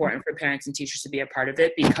is it important for parents and teachers to be a part of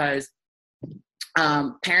it? Because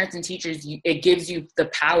parents and teachers, it gives you the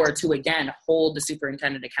power to, again, hold the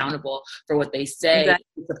superintendent accountable for what they say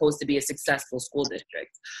is supposed to be a successful school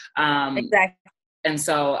district. Exactly. And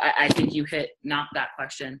so I think you knocked that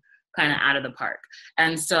question kind of out of the park.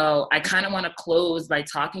 And so I kind of want to close by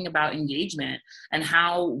talking about engagement and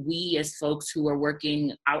how we as folks who are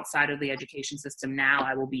working outside of the education system now,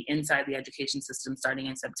 I will be inside the education system starting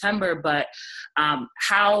in September, but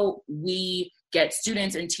how we get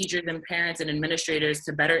students and teachers and parents and administrators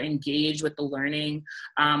to better engage with the learning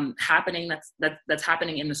happening that's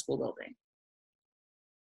happening in the school building.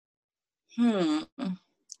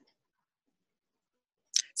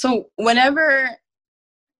 So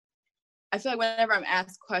I feel like whenever I'm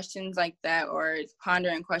asked questions like that or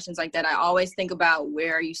pondering questions like that, I always think about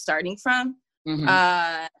where are you starting from,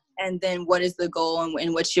 and then what is the goal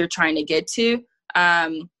and what you're trying to get to,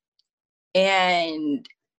 and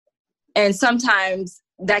sometimes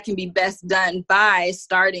that can be best done by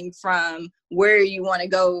starting from where you want to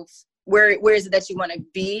go, where is it that you want to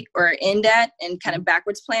be or end at, and kind of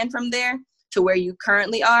backwards plan from there to where you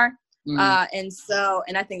currently are. And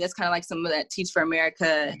I think that's kind of like some of that Teach for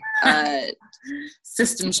America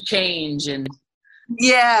systems change and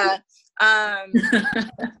I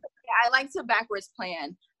like to backwards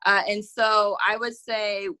plan. And so I would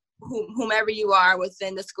say whomever you are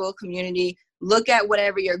within the school community, look at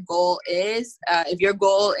whatever your goal is. If your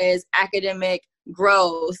goal is academic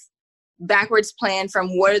growth, backwards plan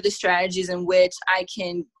from what are the strategies in which I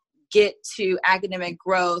can get to academic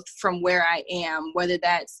growth from where I am, whether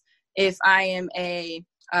that's if I am a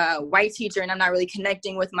white teacher and I'm not really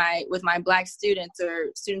connecting with my Black students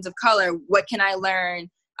or students of color, what can I learn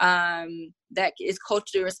that is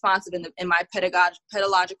culturally responsive in my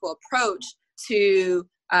pedagogical approach to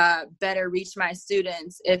better reach my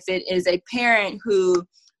students? If it is a parent who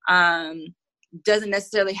doesn't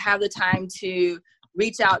necessarily have the time to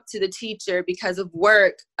reach out to the teacher because of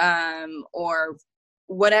work or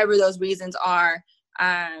whatever those reasons are,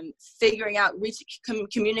 figuring out,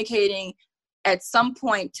 communicating at some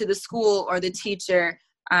point to the school or the teacher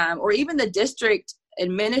or even the district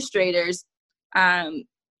administrators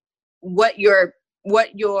what your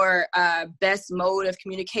best mode of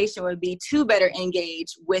communication would be to better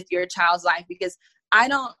engage with your child's life. Because I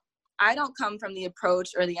don't come from the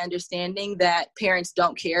approach or the understanding that parents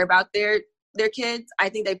don't care about their kids. I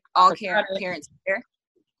think they all care. Parents care.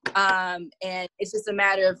 And it's just a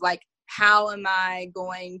matter of like, how am I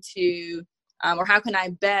going to, or how can I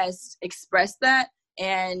best express that?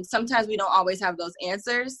 And sometimes we don't always have those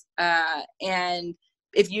answers. And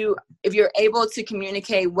if you're able to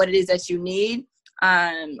communicate what it is that you need,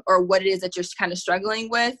 or what it is that you're kind of struggling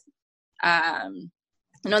with, and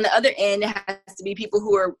on the other end, it has to be people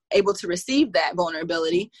who are able to receive that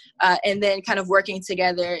vulnerability, and then kind of working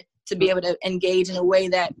together to be able to engage in a way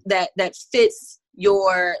that fits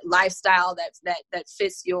your lifestyle, that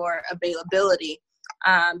fits your availability.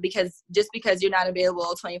 Because just because you're not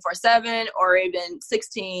available 24/7 or even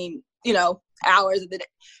 16, hours of the day,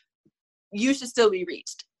 you should still be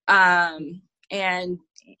reached. And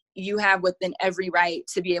you have within every right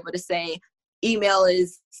to be able to say, email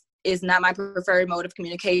is not my preferred mode of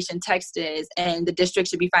communication, text is, and the district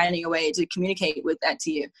should be finding a way to communicate with that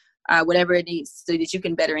to you, whatever it needs, so that you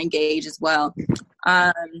can better engage as well.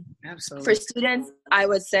 Absolutely. For students, I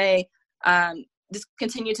would say, just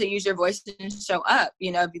continue to use your voice and show up.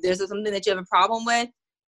 If there's something that you have a problem with,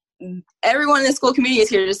 everyone in the school community is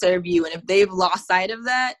here to serve you. And if they've lost sight of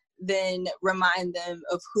that, then remind them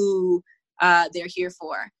of who they're here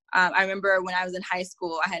for. I remember when I was in high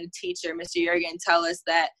school, I had a teacher, Mr. Jurgen, tell us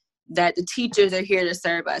that the teachers are here to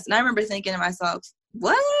serve us. And I remember thinking to myself,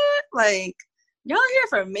 what? Like, y'all are here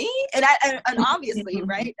for me? And obviously,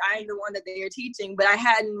 right, I'm the one that they are teaching, but I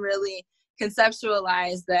hadn't really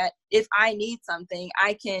conceptualized that if I need something,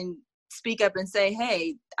 I can speak up and say,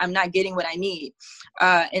 hey, I'm not getting what I need.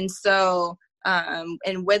 And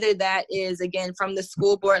whether that is, again, from the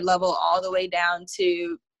school board level all the way down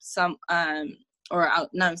to some, or I'll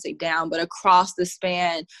not say down, but across the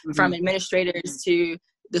span, from administrators to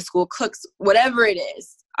the school cooks, whatever it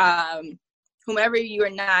is, whomever you are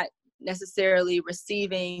not necessarily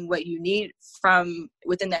receiving what you need from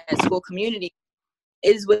within that school community,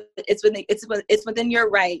 it's within your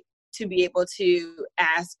right to be able to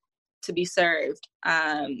ask to be served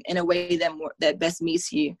in a way that best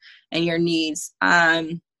meets you and your needs.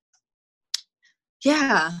 I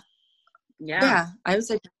would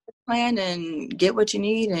say plan and get what you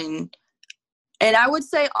need, and I would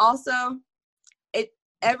say also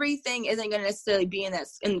everything isn't going to necessarily be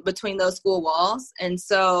in between those school walls, and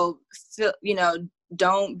so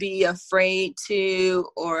don't be afraid to,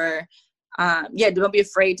 or don't be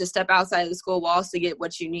afraid to step outside of the school walls to get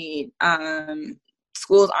what you need.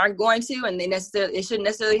 Schools aren't going to, and they shouldn't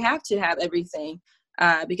necessarily have to have everything,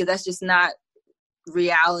 because that's just not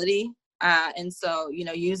reality. And so,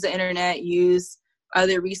 use the internet, use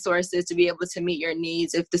other resources to be able to meet your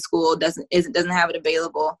needs if the school doesn't have it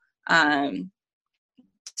available.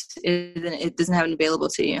 It doesn't have it available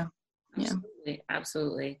to you.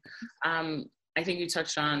 Absolutely. I think you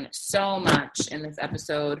touched on so much in this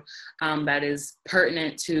episode that is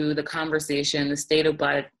pertinent to the conversation, the state of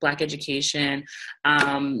Black education,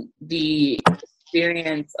 the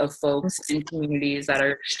experience of folks in communities that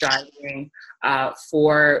are striving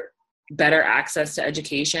for better access to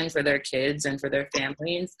education for their kids and for their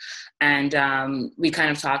families. And we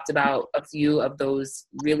kind of talked about a few of those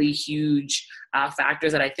really huge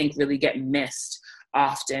factors that I think really get missed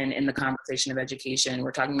often in the conversation of education.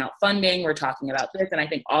 We're talking about funding, we're talking about this, and I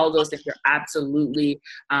think all of those things are absolutely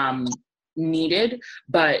needed,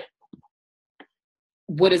 but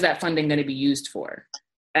what is that funding going to be used for?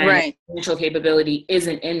 And if financial capability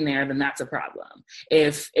isn't in there, then that's a problem.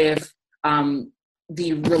 If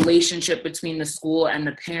the relationship between the school and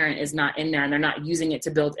the parent is not in there, and they're not using it to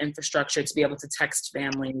build infrastructure, to be able to text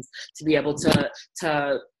families, to be able to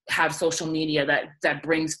have social media that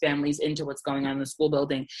brings families into what's going on in the school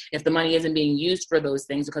building. If the money isn't being used for those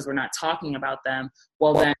things because we're not talking about them,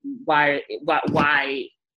 well then why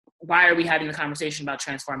are we having the conversation about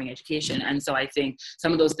transforming education? And so I think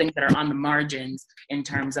some of those things that are on the margins in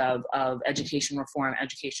terms of education reform,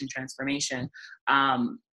 education transformation,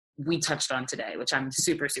 we touched on today, which I'm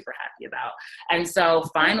super, super happy about. And so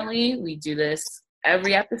finally, we do this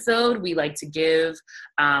every episode. We like to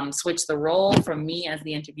switch the role from me as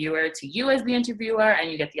the interviewer to you as the interviewer,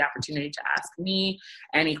 and you get the opportunity to ask me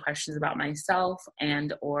any questions about myself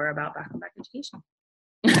and or about Black on Black education.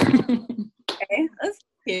 Okay, that's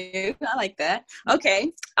cute. I like that.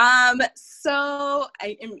 Okay. So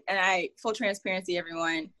full transparency,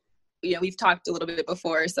 everyone, we've talked a little bit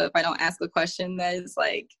before, so if I don't ask a question that is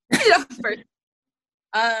like, first,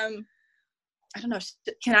 I don't know.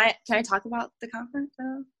 Can I talk about the conference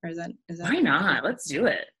though? Or is that why not? Let's do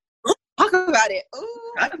it. Talk about it.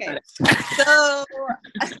 Ooh, okay.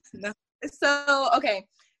 So okay.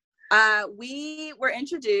 We were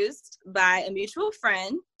introduced by a mutual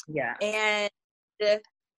friend. Yeah. And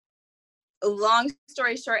long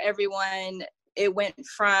story short, everyone, it went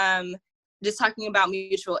from just talking about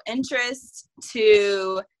mutual interest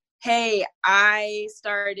to, hey, I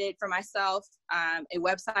started for myself a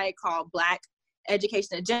website called Black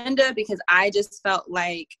Education Agenda, because I just felt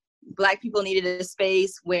like Black people needed a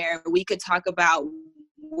space where we could talk about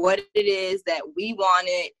what it is that we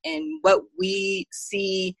wanted and what we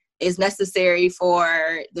see is necessary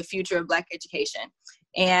for the future of Black education.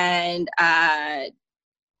 And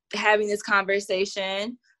having this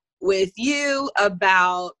conversation with you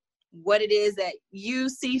about what it is that you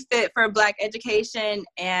see fit for Black education.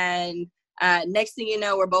 And next thing you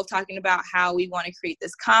know, we're both talking about how we want to create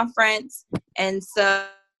this conference. And so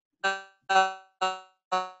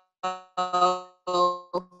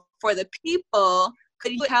for the people,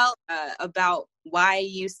 could you tell about why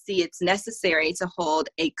you see it's necessary to hold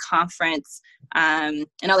a conference? And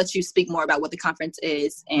I'll let you speak more about what the conference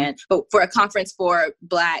is, but for a conference for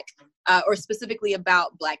Black, or specifically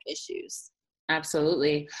about Black issues.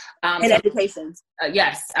 Absolutely. And education.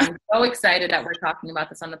 Yes, I'm so excited that we're talking about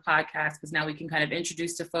this on the podcast, because now we can kind of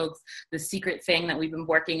introduce to folks the secret thing that we've been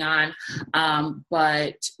working on.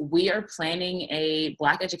 But we are planning a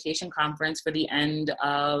Black education conference for the end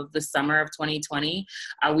of the summer of 2020.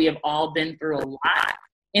 We have all been through a lot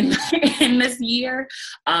in in this year.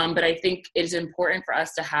 But I think it is important for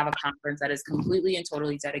us to have a conference that is completely and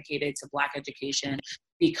totally dedicated to Black education,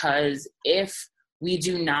 because if we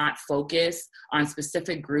do not focus on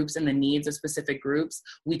specific groups and the needs of specific groups,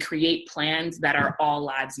 we create plans that are all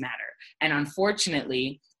lives matter. And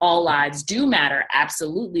unfortunately, all lives do matter,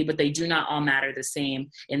 absolutely, but they do not all matter the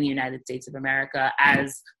same in the United States of America,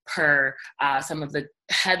 as per some of the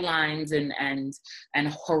headlines and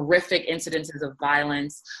horrific incidences of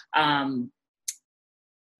violence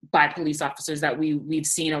by police officers that we've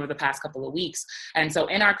seen over the past couple of weeks. And so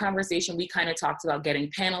in our conversation, we kind of talked about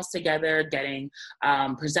getting panels together, getting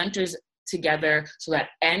presenters together, so that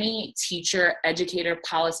any teacher, educator,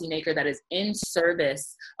 policymaker that is in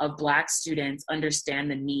service of Black students understand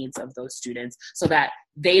the needs of those students, so that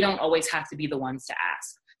they don't always have to be the ones to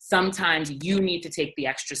ask. Sometimes you need to take the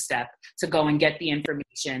extra step to go and get the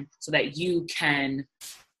information so that you can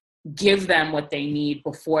give them what they need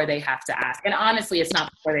before they have to ask. And honestly, it's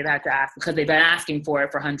not before they've had to ask, because they've been asking for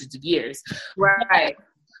it for hundreds of years. Right.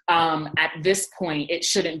 At this point, it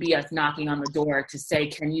shouldn't be us knocking on the door to say,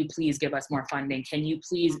 can you please give us more funding? Can you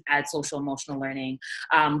please add social emotional learning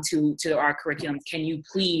to our curriculum? Can you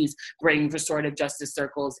please bring restorative justice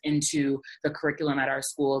circles into the curriculum at our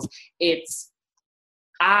schools?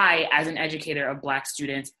 I, as an educator of Black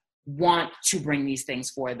students, want to bring these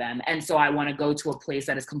things for them. And so I want to go to a place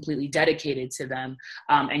that is completely dedicated to them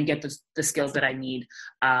and get the skills that I need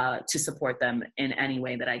to support them in any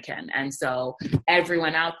way that I can. And so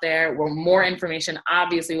everyone out there, more information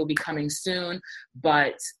obviously will be coming soon,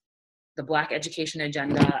 but the Black Education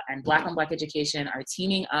Agenda and Black on Black Education are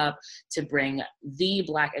teaming up to bring the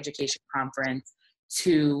Black Education Conference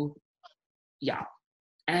to y'all.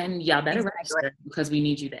 And y'all better register, because we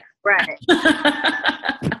need you there. Right.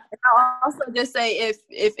 I'll also just say,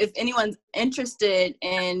 if anyone's interested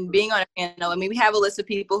in being on a panel, I mean, we have a list of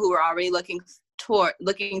people who are already looking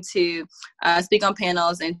to speak on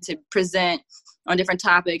panels and to present on different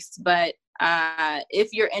topics. But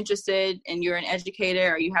if you're interested and you're an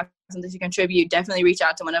educator or you have something to contribute, definitely reach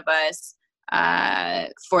out to one of us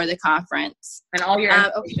for the conference. And all your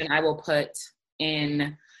information I will put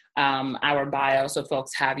in our bio, so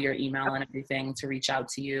folks have your email and everything to reach out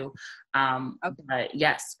to you. Okay. But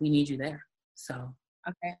yes, we need you there. So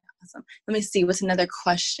okay, awesome. Let me see, what's another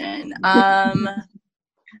question? I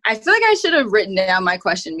feel like I should have written down my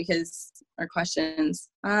question, because our questions.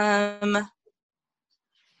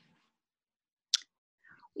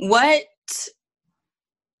 What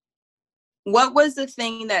was the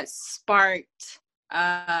thing that sparked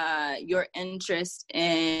your interest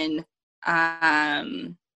in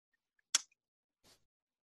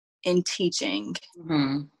teaching?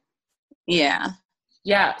 Mm-hmm. Yeah.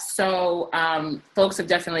 So folks have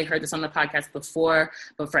definitely heard this on the podcast before,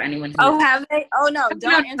 but for anyone who have they? Oh no,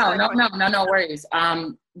 don't answer. No worries.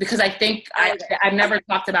 Because I think I've never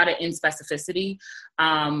talked about it in specificity.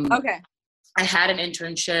 Okay. I had an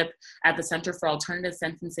internship at the Center for Alternative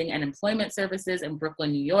Sentencing and Employment Services in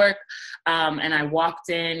Brooklyn, New York. And I walked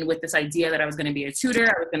in with this idea that I was going to be a tutor.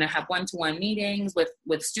 I was going to have one-to-one meetings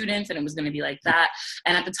with students, and it was going to be like that.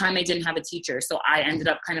 And at the time, they didn't have a teacher. So I ended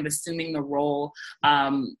up kind of assuming the role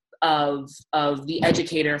of the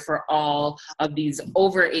educator for all of these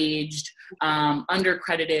overaged,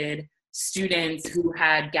 undercredited students who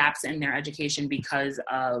had gaps in their education because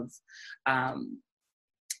of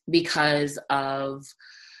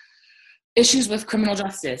issues with criminal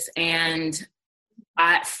justice. And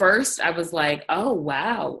at first I was like, oh,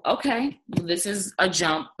 wow, okay, this is a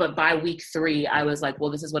jump. But by week 3, I was like,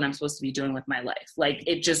 well, this is what I'm supposed to be doing with my life. Like,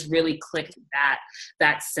 it just really clicked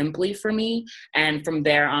that simply for me. And from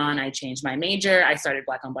there on, I changed my major. I started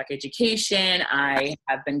Black on Black Education. I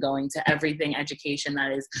have been going to everything education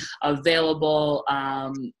that is available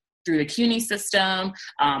through the CUNY system,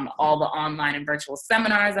 all the online and virtual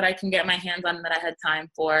seminars that I can get my hands on that I had time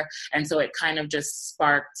for. And so it kind of just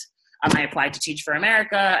sparked, I applied to Teach for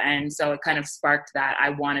America. And so it kind of sparked that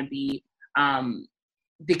I want to be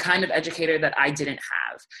the kind of educator that I didn't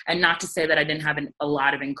have. And not to say that I didn't have a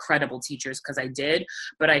lot of incredible teachers, because I did,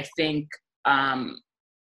 but I think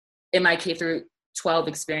in my K through 12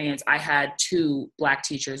 experience, I had 2 Black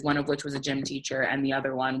teachers, one of which was a gym teacher, and the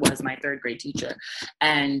other one was my 3rd grade teacher.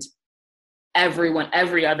 And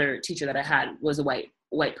every other teacher that I had was a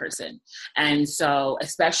white person. And so,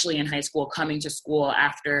 especially in high school, coming to school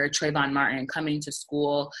after Trayvon Martin, coming to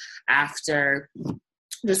school after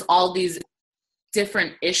just all these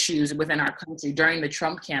different issues within our country. During the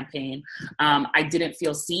Trump campaign, I didn't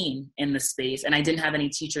feel seen in the space, and I didn't have any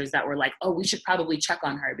teachers that were like, oh, we should probably check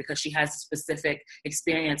on her because she has specific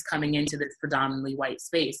experience coming into this predominantly white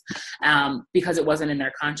space, because it wasn't in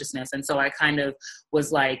their consciousness. And so I kind of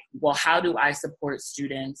was like, well, how do I support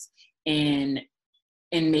students in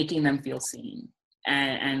making them feel seen?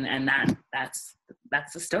 And that's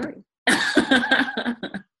the story. I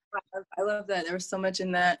love that. There was so much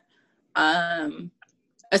in that.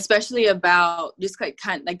 Especially about just like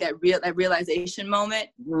kind of like that realization moment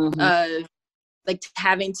of like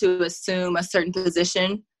having to assume a certain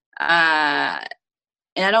position, and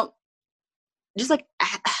I don't just like,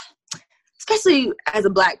 especially as a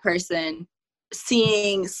Black person,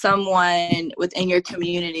 seeing someone within your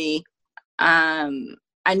community.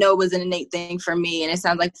 I know it was an innate thing for me, and it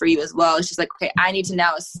sounds like for you as well. It's just like, okay, I need to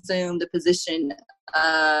now assume the position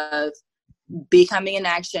of becoming an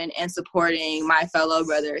action and supporting my fellow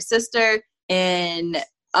brother or sister in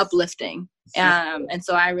uplifting. And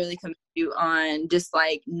so I really commend you on just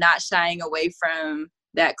like not shying away from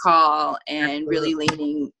that call and really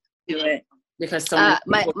leaning to it. Because right.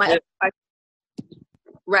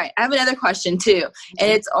 I have another question too,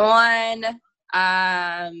 and it's on,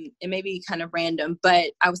 it may be kind of random,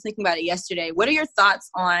 but I was thinking about it yesterday. What are your thoughts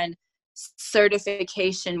on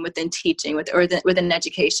certification within teaching within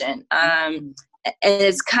education? And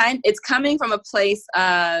it's coming from a place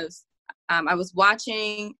of, I was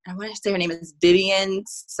watching, I want to say her name is Vivian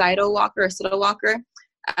Siddle-Walker.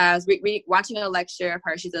 I was watching a lecture of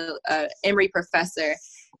her. She's a Emory professor,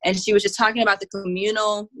 and she was just talking about the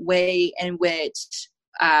communal way in which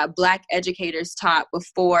Black educators taught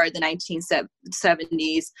before the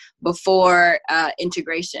 1970s, before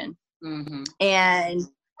integration. Mm-hmm. And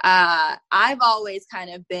I've always kind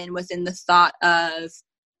of been within the thought of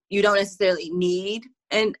you don't necessarily need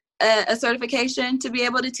a certification to be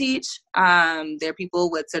able to teach. There are people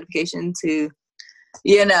with certifications who,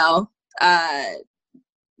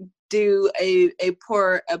 do a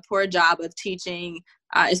poor job of teaching,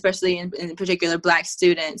 especially in particular Black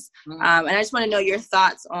students. Mm-hmm. And I just want to know your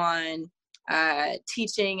thoughts on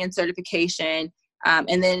teaching and certification,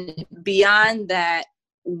 and then beyond that,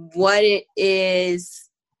 what it is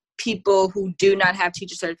people who do not have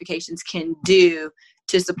teacher certifications can do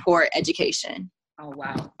to support education. Oh,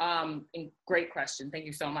 wow. Great question. Thank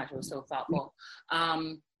you so much. It was so thoughtful.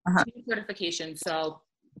 Teacher certification. So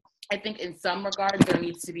I think in some regards there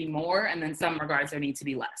needs to be more, and in some regards there needs to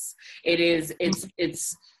be less.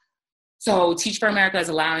 So Teach for America is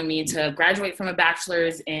allowing me to graduate from a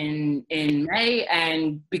bachelor's in May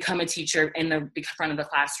and become a teacher in the front of the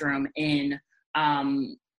classroom in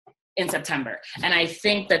September. And I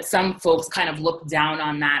think that some folks kind of look down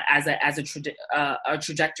on that as a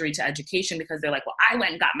trajectory to education, because they're like, well, I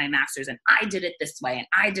went and got my master's and I did it this way and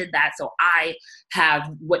I did that, so I have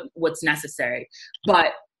what's necessary.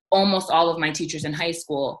 But almost all of my teachers in high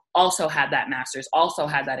school also had that master's, also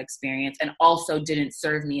had that experience, and also didn't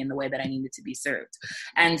serve me in the way that I needed to be served.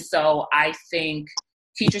 And so I think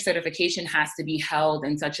teacher certification has to be held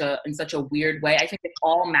in such a weird way. I think if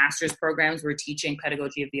all master's programs were teaching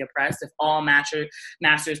pedagogy of the oppressed, if all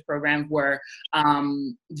master's programs were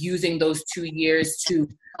using those 2 years to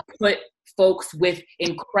put folks with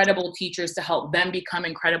incredible teachers to help them become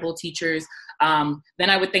incredible teachers, then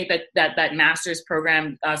I would think that master's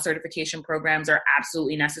program certification programs are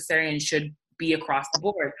absolutely necessary and should be across the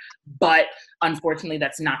board. But unfortunately,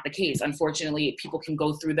 that's not the case. Unfortunately, people can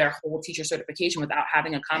go through their whole teacher certification without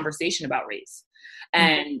having a conversation about race.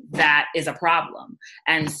 And that is a problem.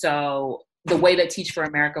 And so the way that Teach for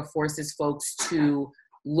America forces folks to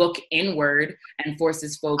look inward and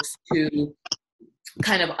forces folks to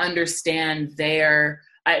kind of understand their,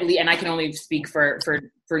 and I can only speak for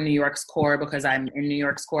New York's core because I'm in New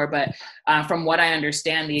York's core, but from what I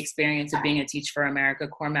understand, the experience of being a Teach for America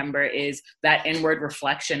core member is that inward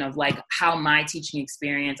reflection of like how my teaching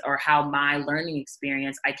experience or how my learning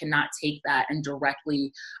experience, I cannot take that and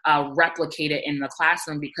directly replicate it in the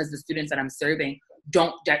classroom because the students that I'm serving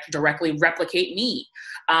don't directly replicate me.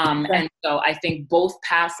 And so I think both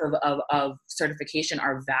paths of certification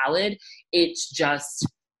are valid. It's just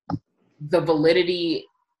the validity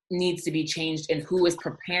needs to be changed in who is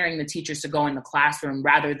preparing the teachers to go in the classroom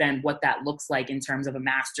rather than what that looks like in terms of a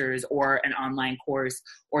master's or an online course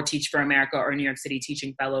or Teach for America or New York City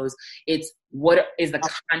Teaching Fellows. It's what is the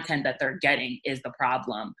content that they're getting is the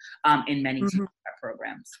problem in many teaching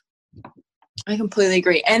programs. I completely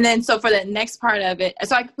agree. And then so for the next part of it,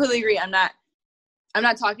 so I completely agree. I'm not I'm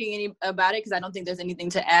not talking any about it because I don't think there's anything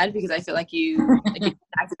to add, because I feel like you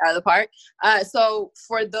knocked it out of the park. So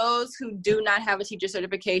for those who do not have a teacher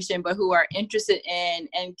certification, but who are interested in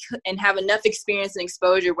and have enough experience and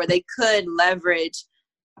exposure where they could leverage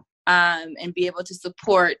and be able to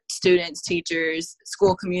support students, teachers,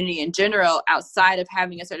 school community in general outside of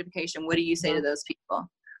having a certification, what do you say to those people?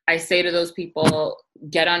 I say to those people,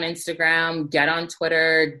 get on Instagram, get on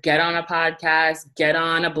Twitter, get on a podcast, get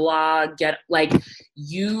on a blog,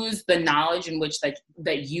 use the knowledge in which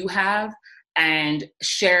that you have and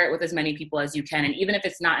share it with as many people as you can. And even if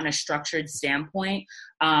it's not in a structured standpoint,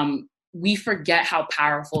 we forget how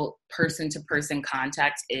powerful person-to-person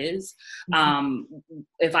contact is.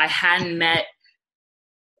 If I hadn't met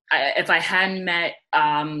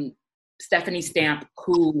Stephanie Stamp,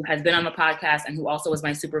 who has been on the podcast and who also was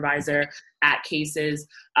my supervisor at Cases,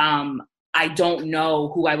 I don't know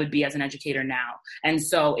who I would be as an educator now. And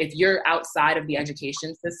so if you're outside of the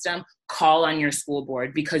education system, call on your school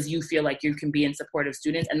board because you feel like you can be in support of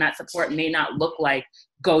students. And that support may not look like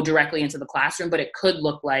go directly into the classroom, but it could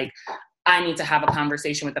look like I need to have a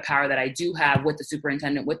conversation with the power that I do have with the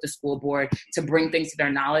superintendent, with the school board, to bring things to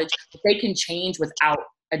their knowledge. They can change without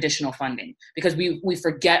additional funding, because we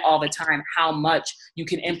forget all the time how much you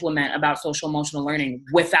can implement about social emotional learning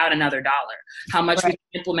without another dollar, how much we can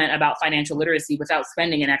implement about financial literacy without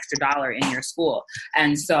spending an extra dollar in your school.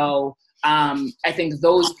 And so I think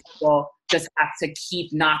those people just have to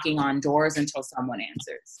keep knocking on doors until someone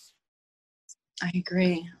answers. I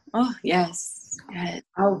agree. Oh, yes.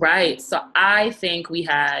 All right. So I think we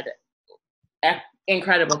had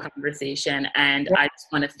incredible conversation, and I just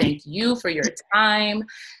want to thank you for your time,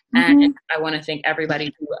 and I want to thank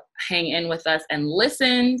everybody who hang in with us and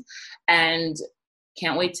listened, and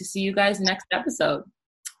can't wait to see you guys next episode.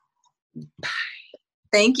 Bye.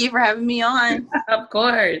 Thank you for having me on. Of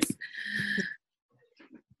course.